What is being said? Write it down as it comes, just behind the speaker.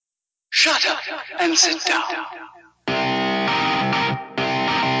Shut up and sit down.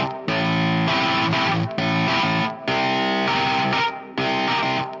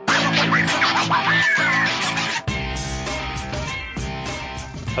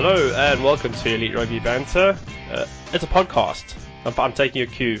 Hello and welcome to Elite Rugby Banter. It's a podcast. I'm taking a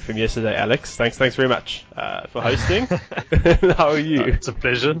cue from yesterday, Alex. Thanks very much for hosting. How are you? It's a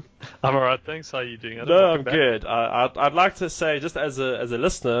pleasure. I'm alright, thanks. How are you doing, Adam? No, I'm good. I'd like to say, just as a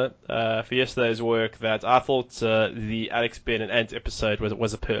listener for yesterday's work, that I thought the Alex, Ben and Ant episode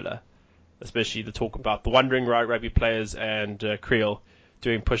was a perler, especially the talk about the wandering right rugby players and Creel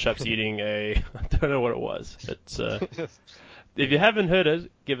doing push-ups eating I don't know what it was. It's if you haven't heard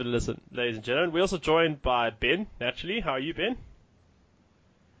it, give it a listen, ladies and gentlemen. We're also joined by Ben, naturally. How are you, Ben?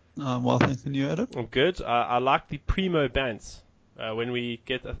 Well, thanks, and you, Adam? I'm good. I like the primo bants when we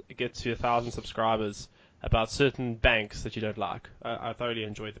get to 1,000 subscribers about certain banks that you don't like. I thoroughly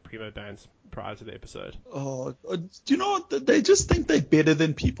enjoyed the primo bants prior to the episode. Oh, do you know what? They just think they're better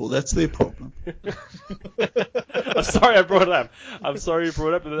than people. That's their problem. I'm sorry I brought it up. I'm sorry you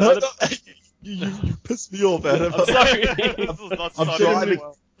brought it up. No, you pissed me off, Adam. I'm sorry. I'm trying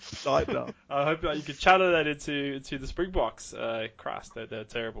to decide now. I hope you can channel that into the Springboks. Christ, they're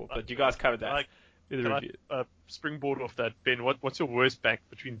terrible. But you guys covered that in the review. Springboard off that, Ben, what's your worst bank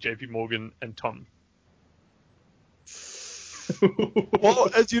between JP Morgan and Tom?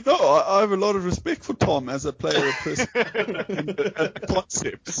 Well, as you know, I have a lot of respect for Tom as a player, a person, and the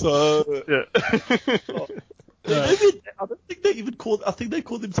concept. So, Yeah. I don't think they even call. I think they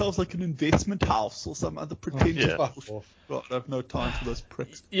call themselves like an investment house or some other pretentious. God, I have no time for those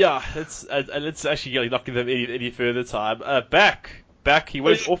pricks. Yeah, let's actually not give them any further time. Back. He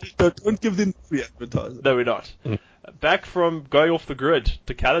went off. Don't give them free advertising. No, we're not. Back from going off the grid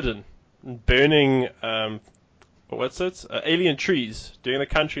to Caledon, and burning alien trees, doing the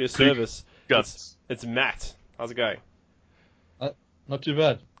country a service. It's Matt. How's it going? Not too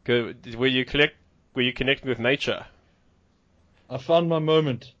bad. Good. Were you connecting with nature? I found my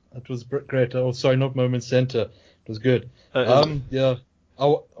moment. It was great. Oh, sorry, not moment center. It was good. Yeah. I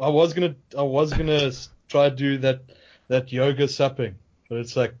was gonna try to do that yoga supping, but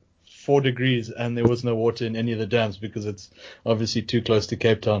it's like 4 degrees and there was no water in any of the dams because it's obviously too close to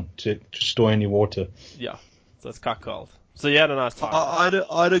Cape Town to store any water. Yeah, so it's quite cold. So you had a nice time. I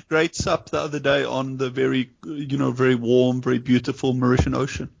had a great sup the other day on the very warm, very beautiful Mauritian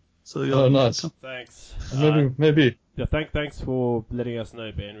Ocean. So yeah. Oh, nice. Thanks. Maybe. Yeah, thanks for letting us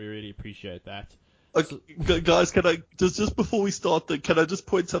know, Ben. We really appreciate that. Okay, guys, can I just before we start, can I just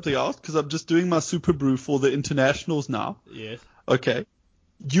point something out? Because I'm just doing my Super Brew for the internationals now. Yes. Okay.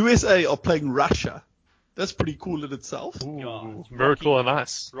 USA are playing Russia. That's pretty cool in itself. Ooh, Miracle on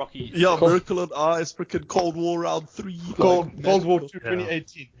Ice. Rocky. Yeah, Miracle on Ice, freaking Cold War Round 3. Cold War 2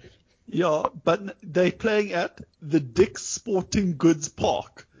 2018. Yeah, but they're playing at the Dick's Sporting Goods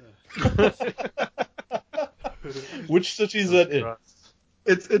Park. Which city is that in?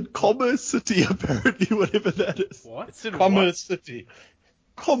 It's in Commerce City, apparently, whatever that is. What? It's in Commerce City.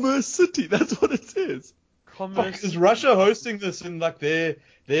 Commerce City, that's what it is. Is Russia hosting this in like their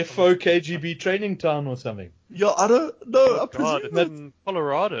faux KGB training town or something? Yeah, I don't know. I presume it's in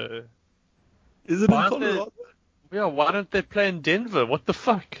Colorado. Is it in Colorado? Yeah, why don't they play in Denver? What the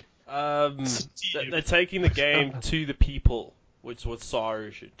fuck? They're taking the game to the people, which is what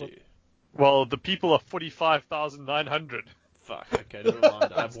Saru should do. Well, the people are 45,900. Fuck, okay, never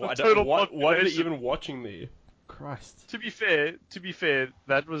mind. What are they even watching there? Christ. To be fair,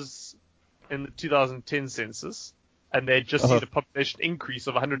 that was in the 2010 census, and they just seen a population increase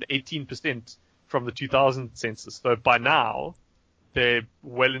of 118% from the 2000 census. So by now, they're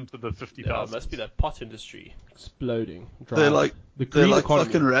well into the 50,000. Yeah, it must be that pot industry exploding. They're like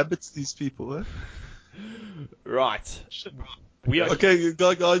fucking rabbits, these people, eh? Right. Okay,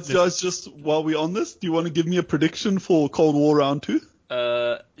 guys, just while we're on this, do you want to give me a prediction for Cold War Round 2?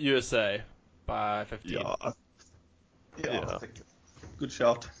 USA by 15. Yeah. Good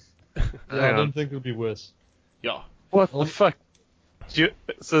shout. I don't think it'll be worse. Yeah. What the fuck? Sorry,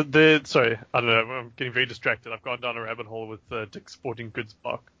 I don't know. I'm getting very distracted. I've gone down a rabbit hole with Dick's Sporting Goods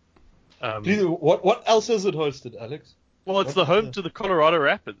Park. What else has it hosted, Alex? Well, it's the home to the Colorado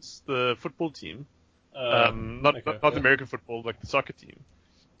Rapids, the football team. Not the American football, like the soccer team.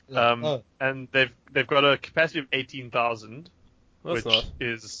 And they've got a capacity of 18,000, which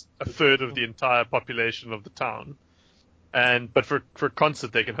is a third of the entire population of the town. But for a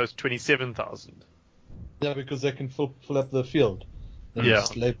concert, they can host 27,000. Yeah, because they can fill up the field. And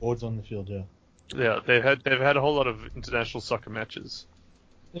just lay boards on the field. Yeah. Yeah, they've had a whole lot of international soccer matches.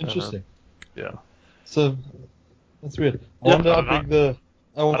 Interesting. Yeah. So that's weird. I wonder how big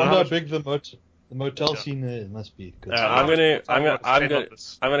I wonder how big the motel scene must be. I'm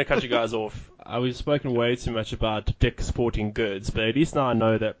gonna cut you guys off. We've spoken way too much about Dick's Sporting Goods, but at least now I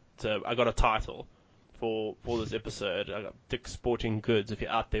know that I got a title for this episode. I got Dick's Sporting Goods. If you're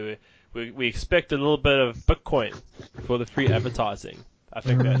out there, we expect a little bit of Bitcoin for the free advertising. I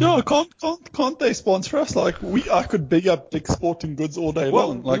think that. Yeah, can't they sponsor us? Like I could big up Dick's Sporting Goods all day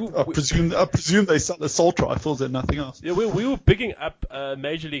long. Like I presume they sell assault rifles and nothing else. Yeah, we were bigging up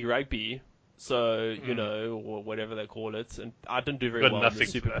Major League Rugby, so you know, or whatever they call it, and I didn't do very well in the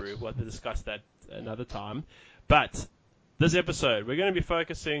Super Brew. We'll have to discuss that another time. But this episode, we're going to be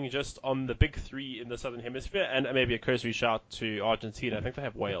focusing just on the big three in the Southern Hemisphere, and maybe a cursory shout to Argentina. I think they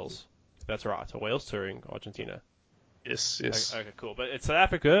have Wales. That's right, so Wales touring Argentina. Yes. Okay, cool. But it's South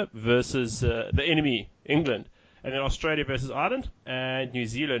Africa versus the enemy, England, and then Australia versus Ireland, and New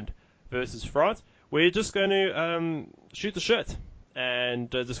Zealand versus France. We're just going to shoot the shit and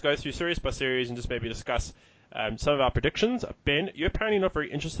just go through series by series and just maybe discuss some of our predictions. Ben, you're apparently not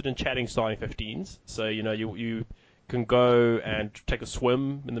very interested in chatting starting 15s, so you know you can go and take a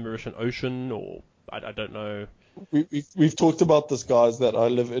swim in the Mauritian Ocean, or I don't know. We've talked about this, guys, that I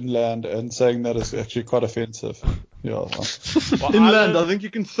live inland, and saying that is actually quite offensive. Yeah. Well, inland, I think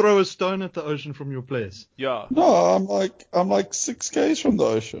you can throw a stone at the ocean from your place. Yeah. No, I'm like 6 k's from the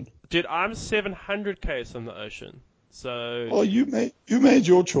ocean. Dude, I'm 700 k's from the ocean. So. Well, you made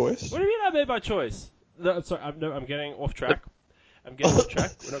your choice. What do you mean I made my choice? No, sorry, I'm getting off track.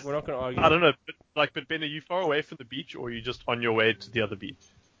 We're not going to argue. I don't know, but Ben, are you far away from the beach, or are you just on your way to the other beach?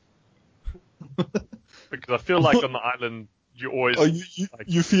 Because I feel like on the island, you're always. Oh,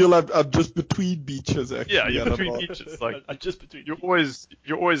 you feel I'm just between beaches, actually. Yeah, you're between beaches. Like just between. You're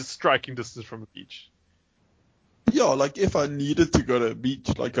always striking distance from a beach. Yeah, like if I needed to go to a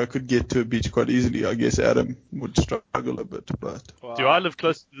beach, like I could get to a beach quite easily. I guess Adam would struggle a bit, but. Wow. Do I live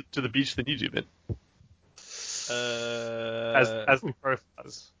closer to the beach than you do, Ben? As the crow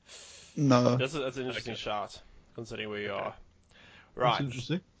flies. No. That's an interesting shot, considering where you are. Right. That's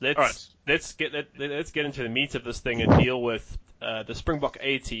interesting. Let's get into the meat of this thing and deal with the Springbok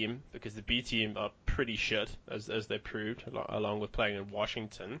A team, because the B team are pretty shit, as they proved, along with playing in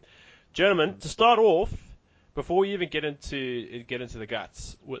Washington. Gentlemen, to start off, before we even get into the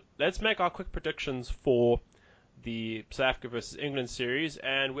guts, let's make our quick predictions for the South Africa versus England series,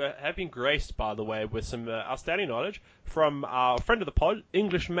 and we have been graced, by the way, with some outstanding knowledge from our friend of the pod,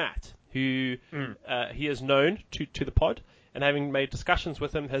 English Matt, who he is known to the pod, and having made discussions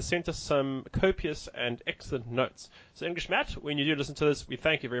with him, has sent us some copious and excellent notes. So English Matt, when you do listen to this, we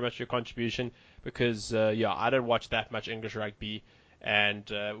thank you very much for your contribution, because I don't watch that much English rugby,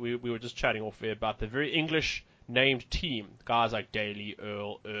 and we were just chatting off here about the very English named team, guys like Daly,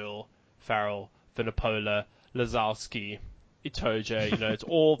 Earl, Farrell, Vinipola, Lazowski, Itoje, it's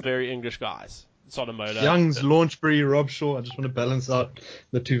all very English guys. Solomola. Young's, Launchbury, Rob Shaw. I just want to balance out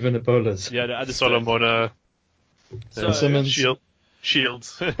the two Vinipolas. Yeah, the Solomona. Simmons. Shields.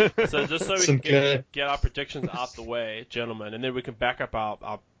 So just so we can get our predictions out the way, gentlemen, and then we can back up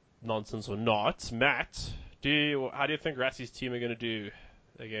our nonsense or not. Matt, how do you think Rassie's team are going to do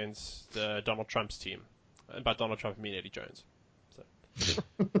against Donald Trump's team? And by Donald Trump, I mean Eddie Jones. So.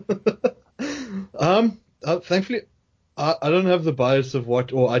 Thankfully, I don't have the bias of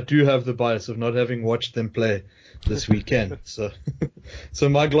I do have the bias of not having watched them play this weekend. so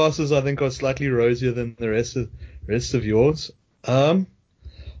my glasses, I think, are slightly rosier than the rest of yours. I'm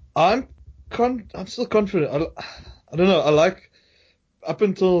still confident. I don't know. I like, up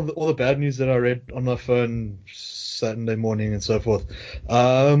until all the bad news that I read on my phone Saturday morning and so forth.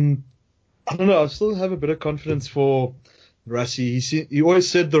 I don't know. I still have a bit of confidence for Rassie. He always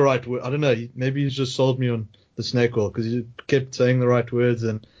said the right word. I don't know. Maybe he's just sold me on the snake oil, because he kept saying the right words,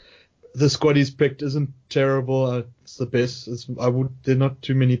 and the squad he's picked isn't terrible. It's the best. There are not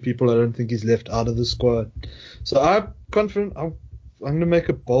too many people I don't think he's left out of the squad. So I'm confident. I'm going to make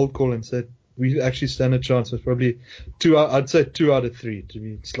a bold call and say we actually stand a chance. It's probably I'd say 2 out of 3 to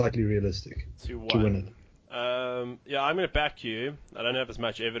be slightly realistic to win it. I'm going to back you. I don't have as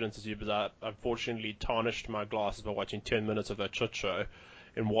much evidence as you, but I unfortunately tarnished my glasses by watching 10 minutes of that shit show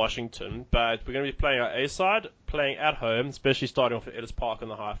in Washington. But we're going to be playing our A side, playing at home, especially starting off at Ellis Park in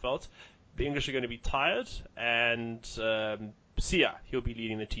the Highveld. The English are going to be tired, and Sia, he'll be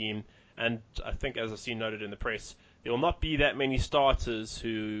leading the team. And I think, as I've seen noted in the press, there will not be that many starters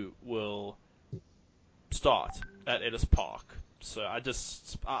who will start at Ellis Park. So I'm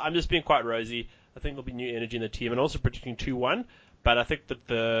just being quite rosy. I think there'll be new energy in the team, and also predicting 2-1. But I think that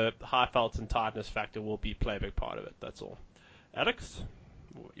the Highveld and tiredness factor will play a big part of it. That's all. Alex,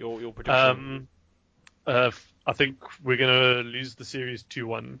 your prediction? I think we're going to lose the series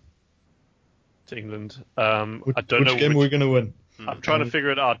 2-1 to England. I don't know which game we're going to win. I'm trying to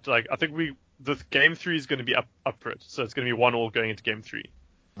figure it out. Like, I think the game 3 is going to be up for it, so it's going to be 1-1 going into game 3.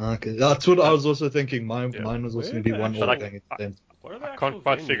 Okay, that's what I was also thinking. Mine was also going to be 1-1 going into game. I can't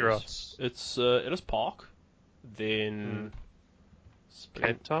quite figure out. It's Ellis Park, then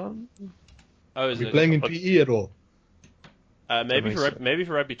Cape Town. Oh, is Are we it playing in PE at all? maybe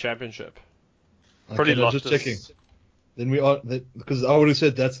for rugby championship. Probably I'm just checking. Then we are because I would have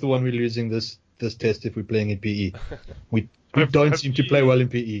said that's the one we're losing this test if we're playing in PE. We don't seem to play well in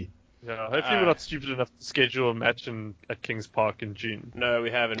PE. Yeah, hopefully we're not stupid enough to schedule a match at Kings Park in June. No,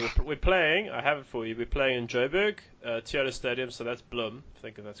 we haven't. We're playing. I have it for you. We're playing in Joburg, Toyota Stadium, so that's Bloem. I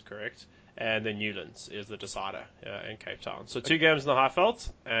think that's correct. And then Newlands is the decider in Cape Town. So 2 games in the Highveld,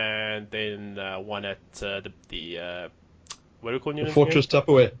 and then one at the what do we call Newlands? The Fortress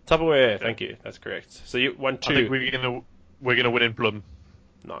Tupperware. Tupperware. Thank you. That's correct. So you 1-2. I think we're gonna win in Bloem.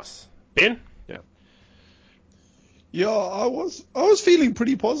 Nice. Ben? Yeah, I was feeling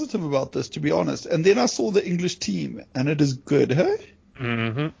pretty positive about this, to be honest. And then I saw the English team, and it is good, hey?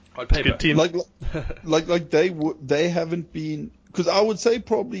 Mm-hmm. On paper. Good team. Like they haven't been, because I would say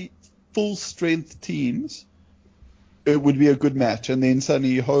probably full strength teams, it would be a good match, and then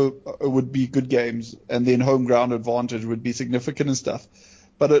suddenly it would be good games, and then home ground advantage would be significant and stuff.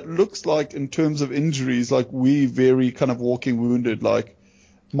 But it looks like in terms of injuries, like we very kind of walking wounded, like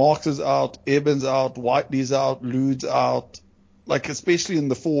Marks is out, Evans out, Whiteley's out, Lude's out, like especially in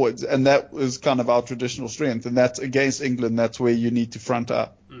the forwards, and that was kind of our traditional strength, and that's against England. That's where you need to front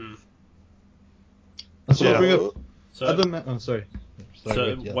up. So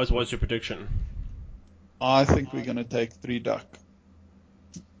What's your prediction? I think we're going to take 3 duck.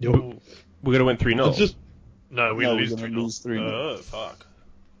 We're going to win 3-0. We're lose going 3-0. Lose 3-0. Oh, fuck.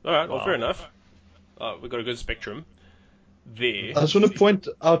 All right, well, fair enough. We've got a good spectrum there. I just want to point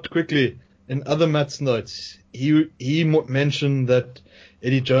out quickly, in other Matt's notes, he mentioned that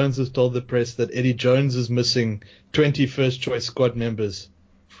Eddie Jones has told the press that Eddie Jones is missing 20 first-choice squad members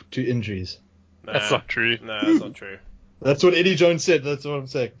to injuries. That's not true. No, that's not true. That's what Eddie Jones said. That's what I'm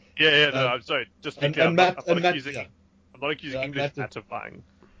saying. I'm sorry. Just to be clear, I'm not accusing English Matt of lying.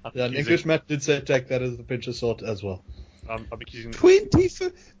 English Matt did say take that as a pinch of salt as well. I'm accusing 20,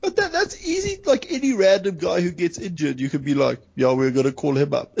 but that's easy. Like any random guy who gets injured, you could be like, yeah, we're going to call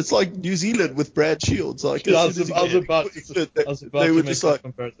him up. It's like New Zealand with Brad Shields. Like, I was about to make that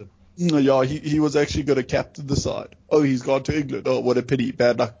comparison. Yeah, he was actually going to captain the side. Oh, he's gone to England. Oh, what a pity.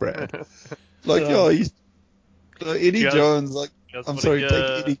 Bad luck, Brad. He's Eddie Jones. Like, I'm sorry, take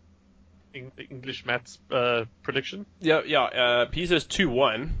Eddie. English Matt's prediction. Yeah. He says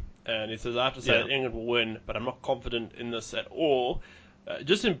 2-1. And he says, I have to say Yeah. that England will win, but I'm not confident in this at all.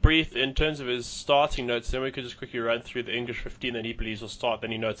 Just in brief, in terms of his starting notes, then we could just quickly run through the English 15 that he believes will start.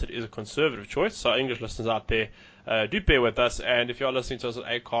 Then he notes it is a conservative choice. So English listeners out there, do bear with us. And if you are listening to us on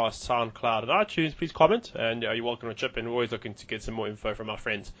Acast, SoundCloud, and iTunes, please comment. And you're welcome to chip in. We're always looking to get some more info from our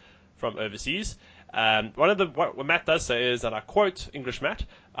friends from overseas. What Matt does say is, and I quote English Matt,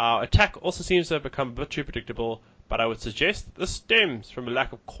 our attack also seems to have become a bit too predictable, but I would suggest that this stems from a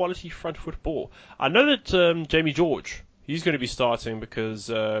lack of quality front foot ball. I know that Jamie George, he's going to be starting because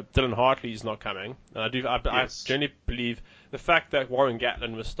Dylan Hartley's not coming. And I generally believe the fact that Warren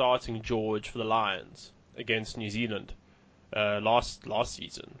Gatland was starting George for the Lions against New Zealand last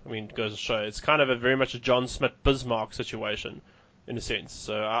season, I mean, it goes to show it's kind of very much a John Smith-Bismarck situation in a sense.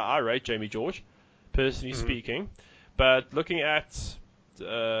 So I rate Jamie George, personally speaking. But looking at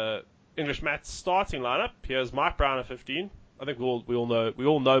English Matt's starting lineup, here's Mike Brown at 15. I think we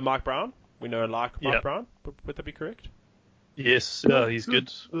all know Mike Brown. We know and like Mike Brown. Would that be correct? Yes, he's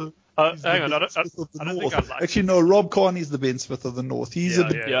good. Hang on, I don't think I'd like. Actually, no. Rob Carney's the Ben Smith of the North. He's a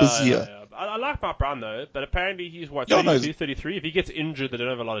bit busier. Yeah. I like Mike Brown though, but apparently he's 32, 33. If he gets injured, they don't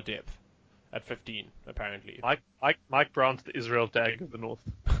have a lot of depth at 15. Apparently. Mike Brown's the Israel Dag of the North.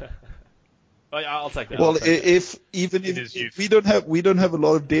 I'll take that. Well, if we don't have a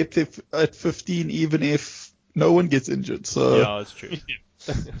lot of depth at 15, even if no one gets injured. So yeah, that's true.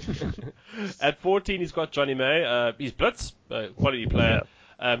 At 14, he's got Johnny May. He's blitz, quality player.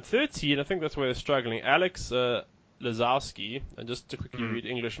 13, I think that's where they're struggling. Alex Lazowski, and just to quickly read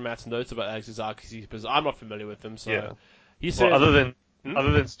English Matt's notes about Alex Lazowski, because I'm not familiar with him. So he says, other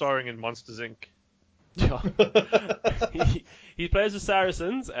than starring in Monsters Inc. He plays with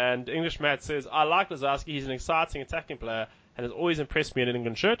Saracens, and English Matt says, I like Lazowski. He's an exciting attacking player and has always impressed me in an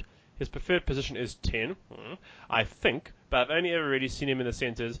England shirt. His preferred position is 10, I think, but I've only ever really seen him in the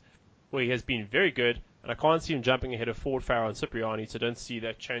centres where he has been very good, and I can't see him jumping ahead of Ford, Farrell and Cipriani, so don't see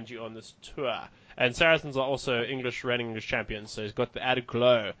that changing on this tour. And Saracens are also reigning English champions, so he's got the added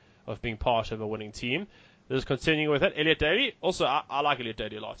glow of being part of a winning team. Just continuing with it, Elliot Daly. Also, I like Elliot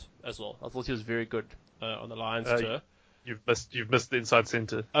Daly a lot as well. I thought he was very good on the Lions tour. You've missed the inside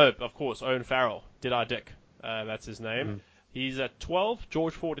centre. Oh, of course, Owen Farrell. Did I Dick? That's his name. Mm. He's at 12,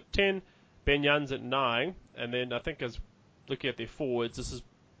 George Ford at 10, Ben Youngs at 9, and then I think as looking at their forwards, this is,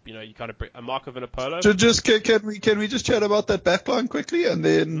 you kind of a Marco Vinipola. Just can we just chat about that backline quickly and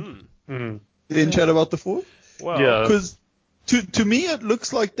then then chat about the forward? Well, because to me it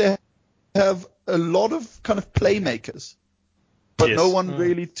looks like they have a lot of kind of playmakers, but no one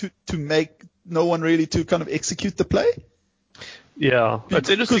really to kind of execute the play. Yeah, it's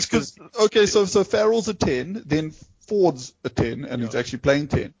interesting. Okay, so Farrell's a 10, then Ford's a 10, and he's actually playing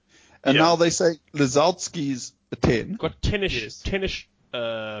 10. And now they say Lazowski's a 10. Got 10-ish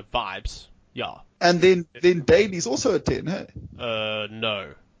vibes. Yeah. And then Daly's also a 10, hey?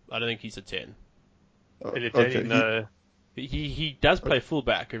 No. I don't think he's a 10. Okay. No. He does play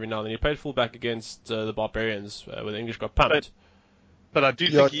fullback every now and then. He played fullback against the Barbarians when the English got pumped. But I do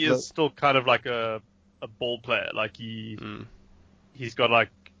think he is still kind of like a ball player. Like he's got that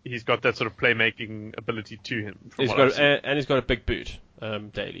sort of playmaking ability to him. He's got a big boot,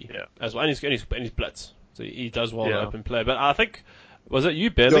 Daly. Yeah. As well, and he's blitz, so he does well in open play. But I think, was it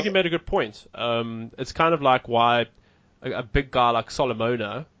you, Ben? I think you made a good point. It's kind of like why a big guy like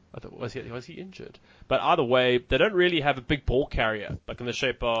Solomona, was he injured? But either way, they don't really have a big ball carrier, like in the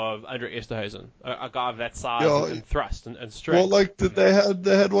shape of Andre Esterhuizen, a guy of that size and thrust and strength. Well, like they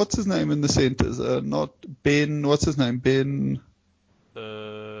had what's his name in the centres? Not Ben. What's his name? Ben.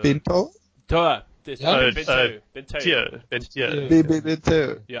 Bento. Toa. Bento.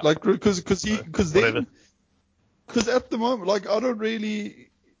 Yeah. Like because at the moment, like I don't really.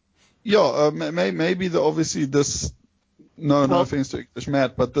 Yeah. Maybe obviously this. No offense to English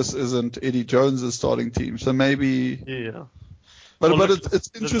Matt, but this isn't Eddie Jones' starting team, so maybe. Yeah. But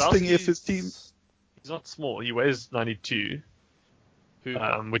it's interesting if his team. He's not small. He weighs 92,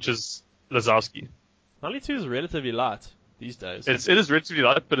 which is Lazowski. 92 is relatively light these days. It is relatively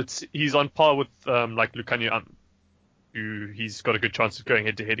light, but he's on par with like Lukhanyo who he's got a good chance of going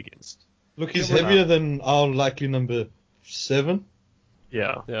head to head against. Look, he's heavier than our likely number 7.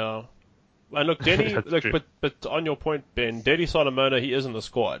 Yeah. Yeah. And look, Denny, but on your point, Ben, Denny Solomona, he is in the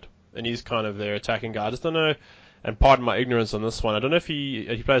squad, and he's kind of their attacking guy. I just don't know, and pardon my ignorance on this one, I don't know if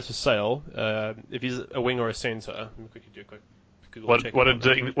he plays for Sale, if he's a wing or a centre. Let me quickly do a quick Google check.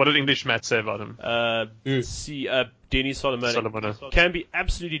 What did English Matt say about him? Denny Solomona can be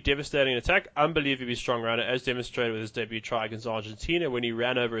absolutely devastating in attack, unbelievably strong runner, as demonstrated with his debut try against Argentina when he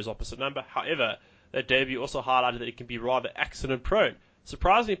ran over his opposite number. However, that debut also highlighted that he can be rather accident-prone.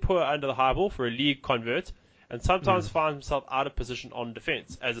 Surprisingly poor under the high ball for a league convert, and sometimes finds himself out of position on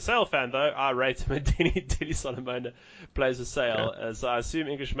defence. As a Sale fan, though, I rate him, and Denny Solomona plays for Sale. Yeah. So I assume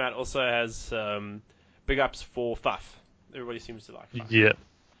English Matt also has big ups for Faf. Everybody seems to like Faf. Yeah.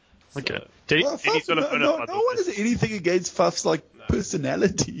 Okay. So, no one has anything against Faf's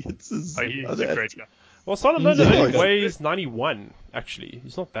personality. It's he's a great guy. Well, Solomona weighs 91, actually.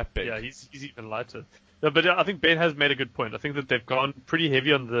 He's not that big. Yeah, he's even lighter. No, but I think Ben has made a good point. I think that they've gone pretty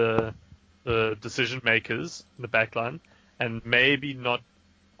heavy on the decision makers in the back line, and maybe not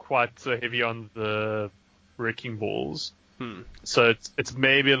quite so heavy on the wrecking balls. So it's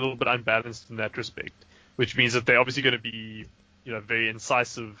maybe a little bit unbalanced in that respect, which means that they're obviously going to be very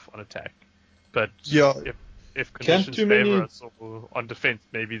incisive on attack. But if conditions favor us or on defense,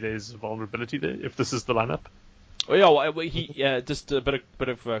 maybe there's vulnerability there if this is the lineup. Just a bit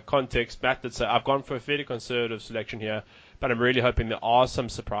of context. Matt did say, I've gone for a fairly conservative selection here, but I'm really hoping there are some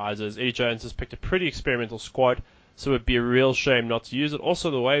surprises. Eddie Jones has picked a pretty experimental squad, so it would be a real shame not to use it. Also,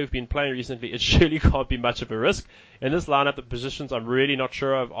 the way we've been playing recently, it surely can't be much of a risk. In this lineup, the positions I'm really not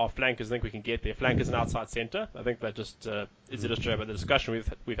sure of are flankers. I think we can get there. Flankers and outside centre. I think that just is illustrated by the discussion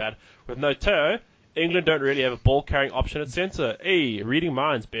we've had. With no Teo, England don't really have a ball-carrying option at centre. Hey, reading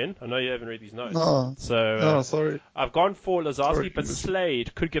minds, Ben. I know you haven't read these notes. No, sorry. I've gone for Lazowski, but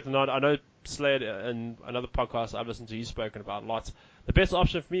Slade could get the nod. I know Slade, in another podcast I've listened to, he's spoken about lots. The best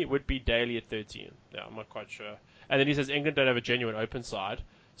option for me would be Daly at 13. Yeah, I'm not quite sure. And then he says England don't have a genuine open side.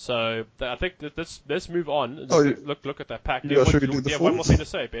 So I think that let's move on. Look at that pack. Do you have one more thing to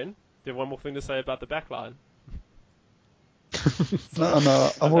say, Ben? Do you have one more thing to say about the back line?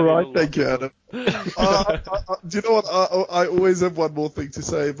 No, I'm alright, thank you, Adam. Do you know what? I always have one more thing to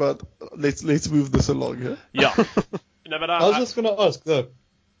say, but let's move this along here. Yeah. No, but I was just going to ask though,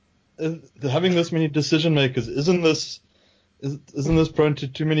 having this many decision makers, isn't this Isn't this prone to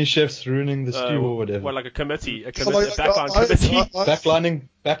too many chefs ruining the stew or whatever? Well, like a committee, backline committee.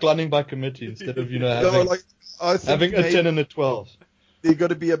 Backlining by committee instead of having a 10 and a 12. They're going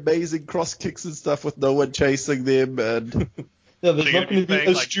to be amazing cross kicks and stuff with no one chasing them, and yeah, there's not going to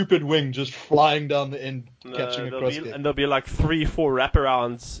be a stupid wing just flying down the end, catching a cross kick. And there'll be like 3-4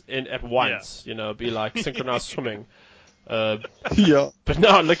 wraparounds at once. Yeah. It'll be like synchronized swimming. Yeah, but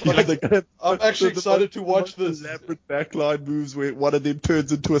no, look, I'm actually excited to watch this. Elaborate backline moves where one of them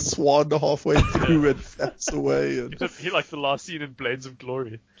turns into a swan halfway through and flaps away. And... He like the last scene in Blades of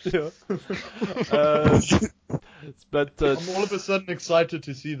Glory. Yeah. But I'm all of a sudden excited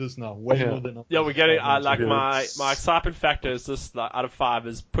to see this now. Way more than we're getting my excitement factor is just like, out of 5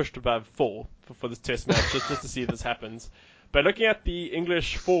 is pushed above 4 for this test match just to see if this happens. But looking at the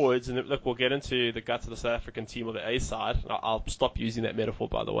English forwards, and look, we'll get into the guts of the South African team or the A side. I'll stop using that metaphor,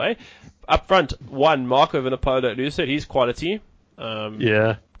 by the way. Up front, Marco Vunipola, Lou said he's quality.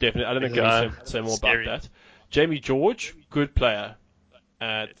 Yeah, definitely. I don't think I need to say more about that. Jamie George, good player.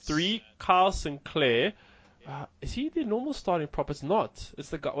 3, Kyle Sinclair. Is he the normal starting prop? It's not. It's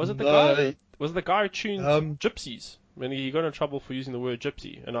the guy. Was it the guy who tuned Gypsies? I mean, he got in trouble for using the word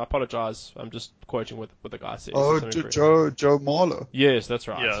gypsy, and I apologize. I'm just quoting what the guy says. Oh, Joe Marler. Yes, that's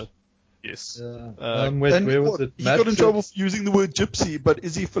right. Yeah. Yes. Where was it? He got in trouble for using the word gypsy, but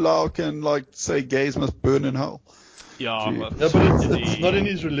Izzy Folau can say gays must burn in hell. Yeah, but it's not in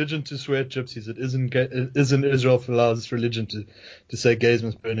his religion to swear at gypsies. It isn't Israel Folau's religion to say gays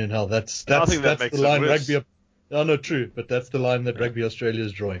must burn in hell. That's the line rugby. No, true, but that's the line that Rugby Australia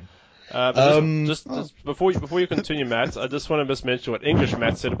is drawing. Just before you continue, Matt, I just want to mention what English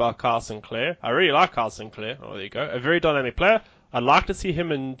Matt said about Kyle Sinclair. I really like Kyle Sinclair. Oh, there you go. A very dynamic player. I'd like to see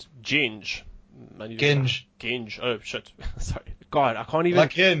him and Genge. Oh, shit. Sorry. God, I can't even...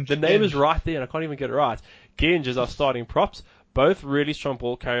 Like Genge. The name is right there and I can't even get it right. Genge is our starting props. Both really strong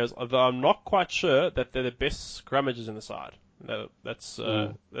ball carriers, although I'm not quite sure that they're the best scrummagers in the side. No, that's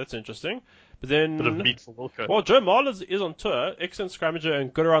interesting. But then, bit of meat for Wilco. Well, Joe Marler is on tour, excellent scrummager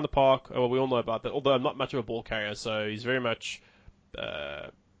and good around the park. Well, we all know about that. Although I'm not much of a ball carrier, so he's very much,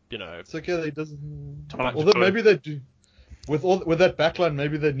 It's okay. He doesn't. Although maybe they do. With that backline,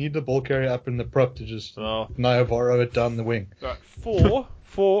 maybe they need the ball carrier up in the prop to just Naivaro it down the wing. Right, four.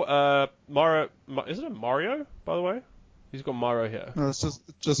 Mario. Is it a Mario? By the way, he's got Mario here. No, it's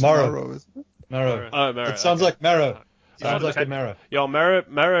just Maro, isn't it? Maro. Oh, Maro. It sounds like Maro. Sounds like a Maro. Yeah, Maro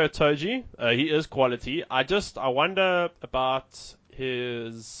Toji, he is quality. I wonder about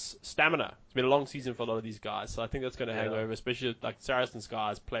his stamina. It's been a long season for a lot of these guys, so I think that's going to hang over, especially like Saracens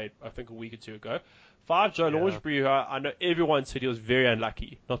guys played, I think, a week or two ago. 5, Joe Launchbury, who I know everyone said he was very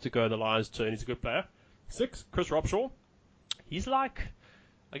unlucky not to go in the Lions turn. He's a good player. 6, Chris Robshaw. He's like,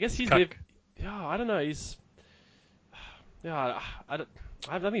 I guess he's... I don't know. He's... Yeah, I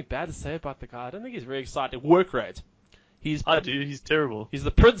have nothing bad to say about the guy. I don't think he's very exciting. Work rate. He's terrible. He's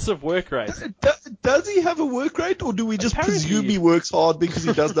the prince of work rate. Does he have a work rate, or do we just presume he works hard because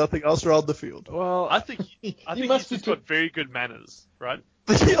he does nothing else around the field? Well, I think he's just got very good manners, right?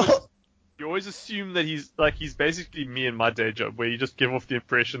 You always assume that he's basically me in my day job, where you just give off the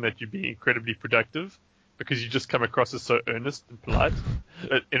impression that you're being incredibly productive because you just come across as so earnest and polite.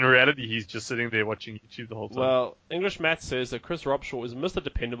 But in reality, he's just sitting there watching YouTube the whole time. Well, English Matt says that Chris Robshaw is Mr.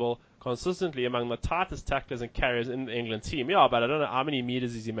 Dependable, consistently among the tightest tacklers and carriers in the England team. Yeah, but I don't know how many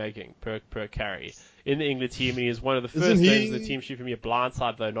meters is he making per carry in the England team, and he is one of the first names in the team sheet from a blind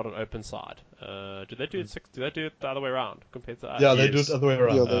side, though, not an open side. Do they do it Do they do it the other way around compared to us? Yeah, they do it the other way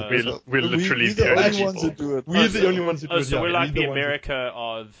around. Yeah, we're literally the only ones who do it. We're the only ones who do it. So we're like the America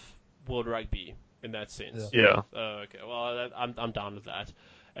of world rugby in that sense. Yeah. Okay. Well, I'm down with that.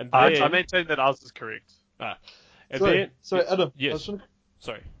 And I maintain that ours is correct. Sorry, Adam. Yes.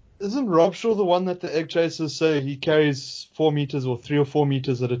 Sorry. Isn't Robshaw the one that the egg chasers say he carries 4 meters or 3 or 4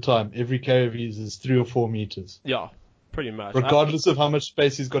 meters at a time? Every carry of his is 3 or 4 meters. Yeah, pretty much. Regardless of how much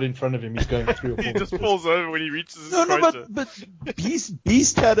space he's got in front of him, he's going 3 or 4 He meters. just falls over when he reaches his quota. But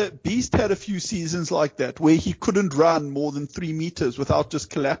Beast had a few seasons like that where he couldn't run more than 3 meters without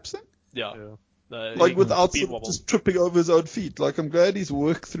just collapsing. Yeah. Without just tripping over his own feet. Like, I'm glad he's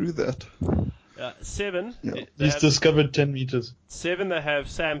worked through that. 7. Yeah. He's discovered 10 meters. 7, they have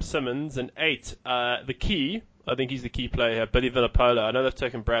Sam Simmons, and 8, the key. I think he's the key player here, Billy Vunipola. I know they've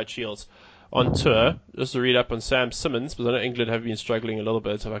taken Brad Shields on tour. Just to read up on Sam Simmons, because I know England have been struggling a little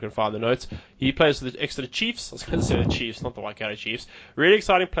bit, so if I can find the notes. He plays for the Exeter Chiefs. I was going to say the Chiefs, not the Waikato Chiefs. Really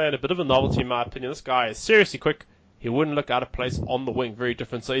exciting player and a bit of a novelty in my opinion. This guy is seriously quick. He wouldn't look out of place on the wing. Very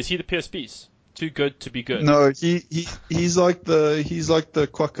different. So is he the PSPs? Too good to be good. No, he's like the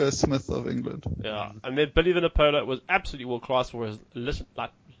Quacker Smith of England. Yeah, and then Billy Vunipola was absolutely world class for his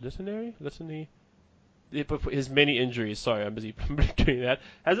listening. His many injuries. Sorry, I'm busy doing that.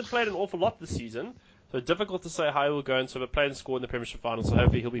 Hasn't played an awful lot this season, so difficult to say how he will go into. But played and scored in the Premiership final, so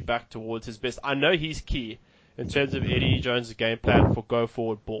hopefully he'll be back towards his best. I know he's key in terms of Eddie Jones' game plan for go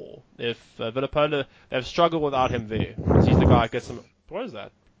forward ball. If Vunipola, they've struggled without him there, because he's the guy who gets them. What is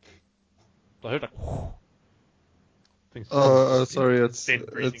that? I heard like. Sorry, it's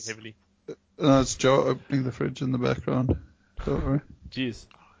breathing heavily. No, it's Joe opening the fridge in the background. Don't worry. Jeez.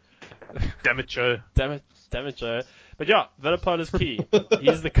 Damn it, Joe. Damn it, Joe. But yeah, Vunipola's key.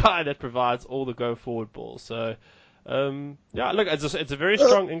 He's the guy that provides all the go forward balls. So, yeah, look, it's a very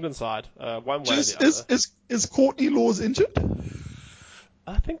strong England side. One way or the other. Is Courtney Laws injured?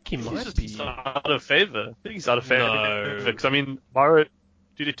 I think he might be. He's out of favour. I think he's out of favour. No. Because, I mean,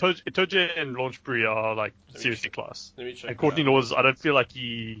 Itoje and Launchbury are, like, seriously class. Let me check. And Courtney Laws, I don't feel like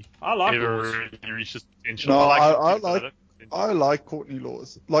he ever Laws. really reached his potential. No, I like Courtney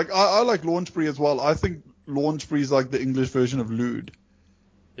Laws. Like, I like Launchbury as well. I think Launchbury's like the English version of Lude.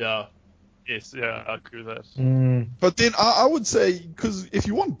 Yeah. Yes, yeah, I agree with that. But then I would say, because if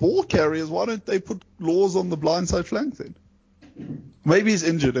you want ball carriers, why don't they put Laws on the blindside flank then? Maybe he's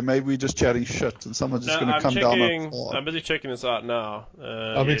injured and maybe we're just chatting shit and someone's just going to come down on far. I'm busy checking this out now.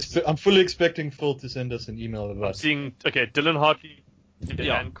 I'm fully expecting Phil to send us an email about I'm seeing, Dylan Hartley,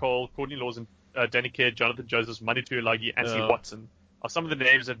 Dan Cole, Courtney Laws, and Danny Kerr, Jonathan Joseph, Manitou Ulagi, Anthony Watson are some of the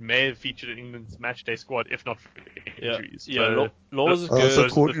names that may have featured in England's matchday squad, if not for injuries. Yeah, Laws is good.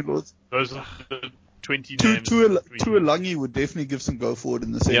 Those are the 20 names. Tuolangi would definitely give some go forward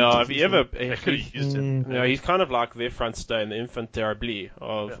in the centre. Yeah, if he ever... They could have used him. Yeah, he's kind of like their front stay in the infant terribly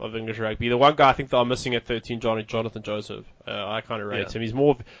of English rugby. The one guy I think they are missing at 13, Jonathan Joseph. I kind of rate him. He's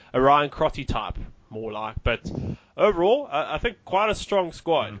more of a Ryan Crotty type, more like. But overall, I think quite a strong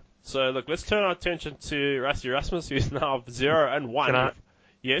squad. So, look, let's turn our attention to Rassie Erasmus, who's now 0-1.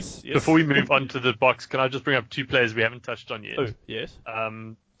 Yes. Before we move on to the box, can I just bring up two players we haven't touched on yet? Oh, yes.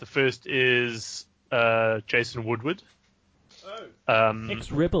 The first is Jason Woodward.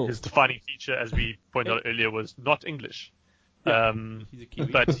 Ex-Rebel. His defining feature, as we pointed out earlier, was not English. He's a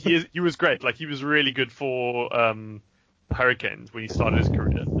Kiwi. But he was great. Like, he was really good for the Hurricanes when he started his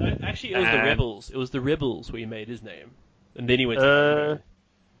career. Actually, it was the Rebels. It was the Rebels where he made his name. And then he went to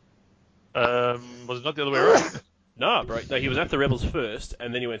was it not the other way around? No, bro. No, he was at the Rebels first,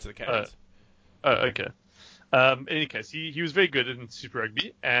 and then he went to the Canes. Okay. In any case, he was very good in Super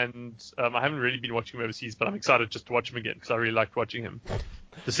Rugby, and I haven't really been watching him overseas, but I'm excited just to watch him again, because I really liked watching him.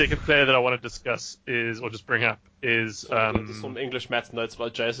 The second player that I want to discuss or just bring up is... some English maths notes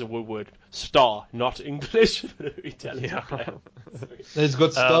about Jason Woodward. Star, not English. Yeah. He's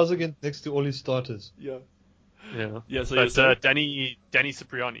got stars again next to all his starters. Yeah. So Danny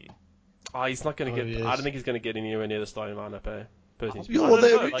Cipriani. Oh, he's not going to get... Yes. I don't think he's going to get anywhere near the starting lineup, They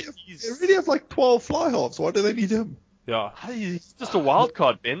already have like 12 fly halves. Why do they need him? Yeah. He's just a wild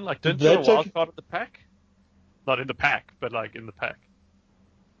card, Ben. Like, don't you have a wild card in the pack? Not in the pack, but like in the pack.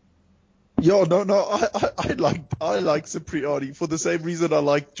 Yo, no. I like Cipriani for the same reason I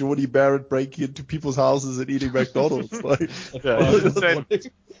like Geordie Barrett breaking into people's houses and eating McDonald's. I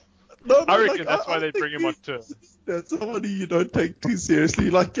reckon that's why they bring him on tour. That's somebody you don't take too seriously.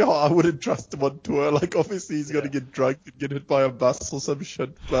 Like, I wouldn't trust him on tour. Like, obviously he's going to get drunk and get hit by a bus or some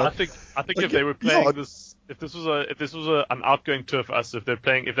shit. But I think if they were playing this, if this was an outgoing tour for us, if they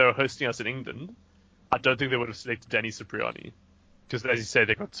were hosting us in England, I don't think they would have selected Danny Cipriani, because as you say,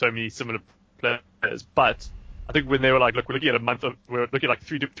 they've got so many similar players. But I think when they were like, look, we're looking at like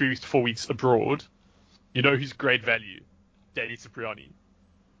 3 to 4 weeks abroad, he's great value, Danny Cipriani.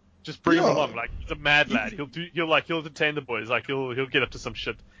 Just bring him along. Like, he's a mad lad. He'll entertain the boys. Like, he'll get up to some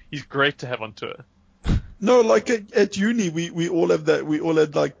shit. He's great to have on tour. No, like at uni, we all have that. We all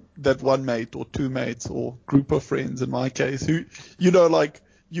had like that one mate or two mates or group of friends. In my case, who like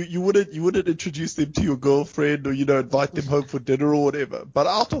you wouldn't introduce them to your girlfriend or invite them home for dinner or whatever. But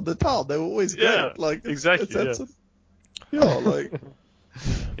out on the town, they were always great. Like exactly. Like.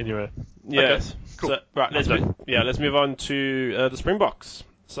 Anyway. Yes. Okay, cool. So, right. Let's move on to the Springboks.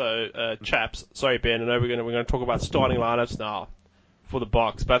 So, chaps, sorry Ben, I know we're going to talk about starting lineups now for the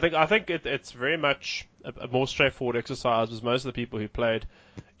Boks, but I think it's very much a more straightforward exercise, because most of the people who played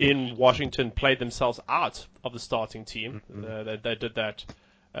in Washington played themselves out of the starting team. They did that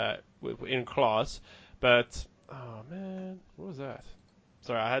in class, but oh man, what was that?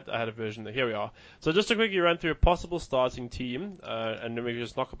 Sorry, I had a version there. Here we are. So just to quickly run through a possible starting team, and then we can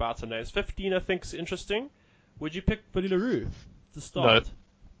just knock about some names. 15, I think, is interesting. Would you pick Billy LaRue to start?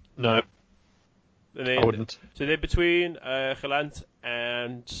 No. And then, I wouldn't. So they're between Gelant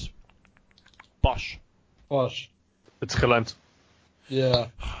and Bosch. It's Gelant. Yeah.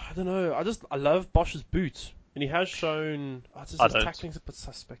 I don't know. I love Bosch's boots, and he has shown. His tackling's a bit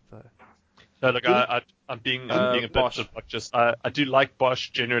suspect though. No, look, I'm being a bit obnoxious. I do like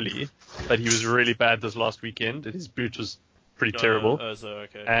Bosch generally, but he was really bad this last weekend, and his boot was pretty terrible.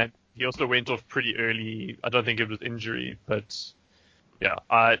 Okay. And he also went off pretty early. I don't think it was injury, but yeah.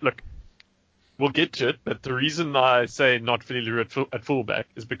 We'll get to it, but the reason I say not Willie le Roux at fullback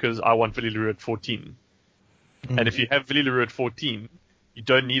is because I want Willie le Roux at 14. Mm-hmm. And if you have Willie le Roux at 14, you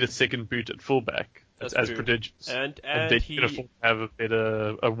don't need a second boot at fullback. It's as prodigious. And then you can afford to have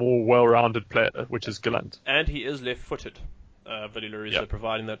a more well-rounded player, which is Gelant. And he is left-footed, Willie le Roux,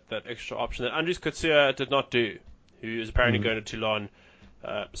 providing that extra option that Andries Coetzee did not do, who is apparently going to Toulon,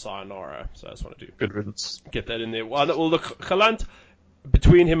 sayonara. So I just want to do good riddance. Get that in there. Well, look, Gelant,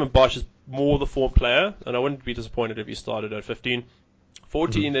 between him and Bosch, is more the form player, and I wouldn't be disappointed if he started at 15.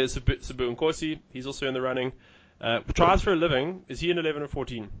 14, there's Sabu Nkosi. He's also in the running. Tries for a living. Is he in 11 or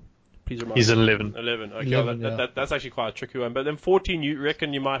 14? Please remind me. He's in 11. 11. Okay, that's actually quite a tricky one. But then 14, you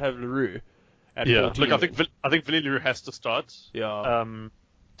reckon you might have le Roux at 14? Look, I think Willie le Roux has to start. Yeah.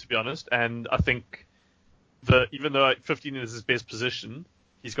 To be honest, and I think even though 15 is his best position,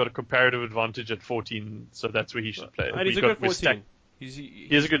 he's got a comparative advantage at 14, so that's where he should play. And he's a good 14. He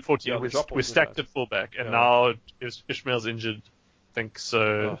is a good 14. We're stacked at fullback, and now Ishmael's injured. I think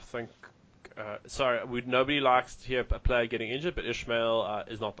so. Nobody likes to hear a player getting injured, but Ishmael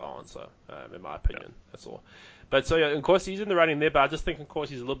is not the answer, in my opinion. That's all. But so, of course, he's in the running there, but I just think, of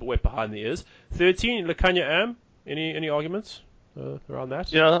course, he's a little bit wet behind the ears. 13, Lukhanyo Am. Any arguments around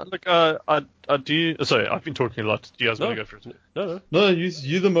that? Yeah, look, I do. Sorry, I've been talking a lot. Do you guys want to go for it? No,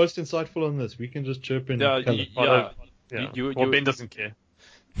 you're the most insightful on this. We can just chirp in. Ben doesn't care.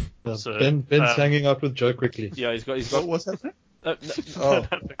 So, Ben's hanging out with Joe quickly. Yeah, he's got. What's happening?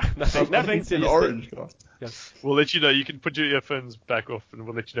 Nothing. An orange guy. Yeah. We'll let you know. You can put your earphones back off, and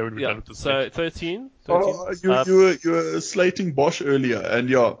we'll let you know when we're done with this. So 13. You were slating Bosch earlier,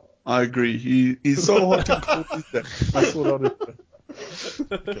 and I agree. He's so hot and cold these days. That's what I would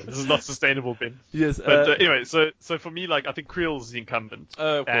Okay, this is not sustainable, Ben. Yes. But anyway, so for me, I think Creel's the incumbent.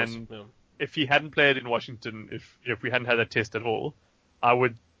 Of course. And if he hadn't played in Washington, if we hadn't had that test at all, I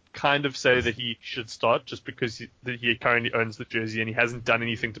would kind of say that he should start just because he currently owns the jersey and he hasn't done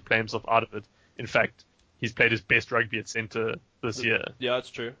anything to play himself out of it. In fact, he's played his best rugby at centre this year. Yeah, that's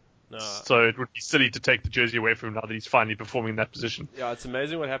true. No. So it would be silly to take the jersey away from him now that he's finally performing in that position. Yeah, it's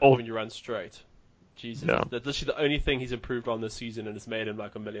amazing what happens when you run straight. Jesus, yeah. That's literally the only thing he's improved on this season, and it's made him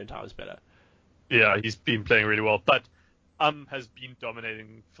a million times better. Yeah, he's been playing really well, but has been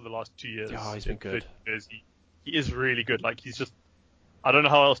dominating for the last 2 years. Yeah, he's been good. He is really good. He's just, I don't know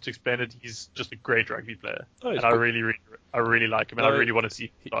how else to explain it. He's just a great rugby player, and I really like him, and I really want to see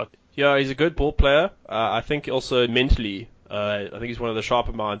him start. Yeah, he's a good ball player. I think also mentally, I think he's one of the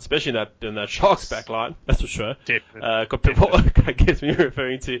sharper minds, especially in that Sharks back line, that's for sure. Definitely. I guess when you're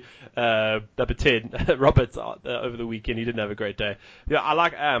referring to number 10, Roberts, over the weekend, he didn't have a great day. Yeah, I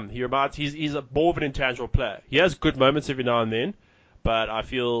like Am. He's more of an intangible player. He has good moments every now and then, but I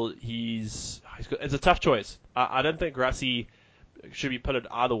feel it's a tough choice. I don't think Rassie should be put it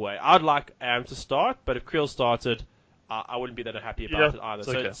either way. I'd like Am to start, but if Creel started, I wouldn't be that happy about it either.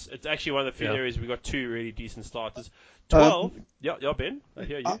 So it's actually one of the few areas we've got two really decent starters. 12. Ben, I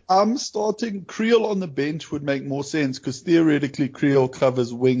hear you. I'm starting Creel on the bench would make more sense because theoretically Creel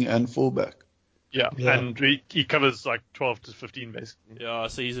covers wing and fullback. Yeah. And he covers 12 to Yeah, 15 basically.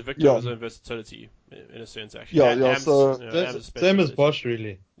 so he's a victim of his own versatility in a sense actually. Same as Bosch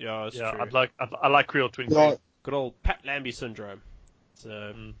really. Yeah, that's true. I like Creel 23. Good old Pat Lambie syndrome.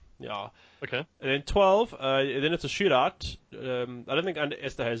 So, yeah. Okay. And then 12, then it's a shootout. I don't think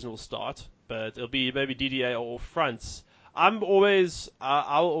Esterhuizen will start, but it'll be maybe DDA or Frans. I'll always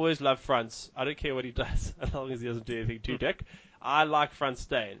love Frans. I don't care what he does, as long as he doesn't do anything too dick. I like Frans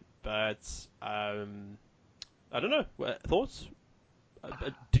Steyn, but I don't know. Thoughts?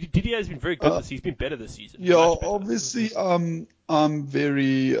 DDA has been very good this season. He's been better this season. Yeah, obviously, I'm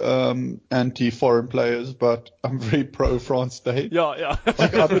very anti-foreign players, but I'm very pro-France Steyn. Yeah.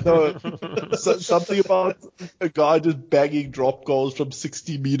 I don't know, something about a guy just bagging drop goals from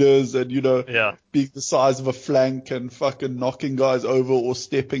 60 meters and, being the size of a flank and fucking knocking guys over or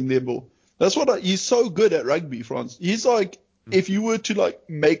stepping them. That's he's so good at rugby, France. He's if you were to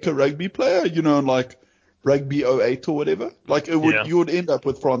make a rugby player, Rugby 08 or whatever, you would end up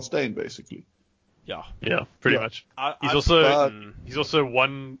with Frans Steyn basically. Yeah, pretty much. He's also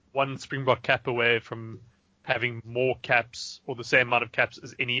one Springbok cap away from having more caps or the same amount of caps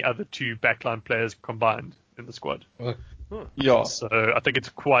as any other two backline players combined in the squad. Yeah. So I think it's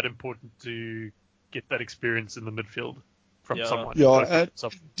quite important to get that experience in the midfield from someone. Yeah, and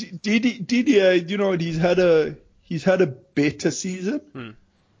DDA, you know, he's had a better season.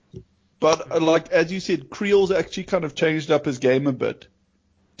 But like as you said, Creel's actually kind of changed up his game a bit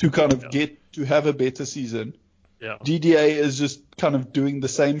to kind of get to have a better season. Yeah. DDA is just kind of doing the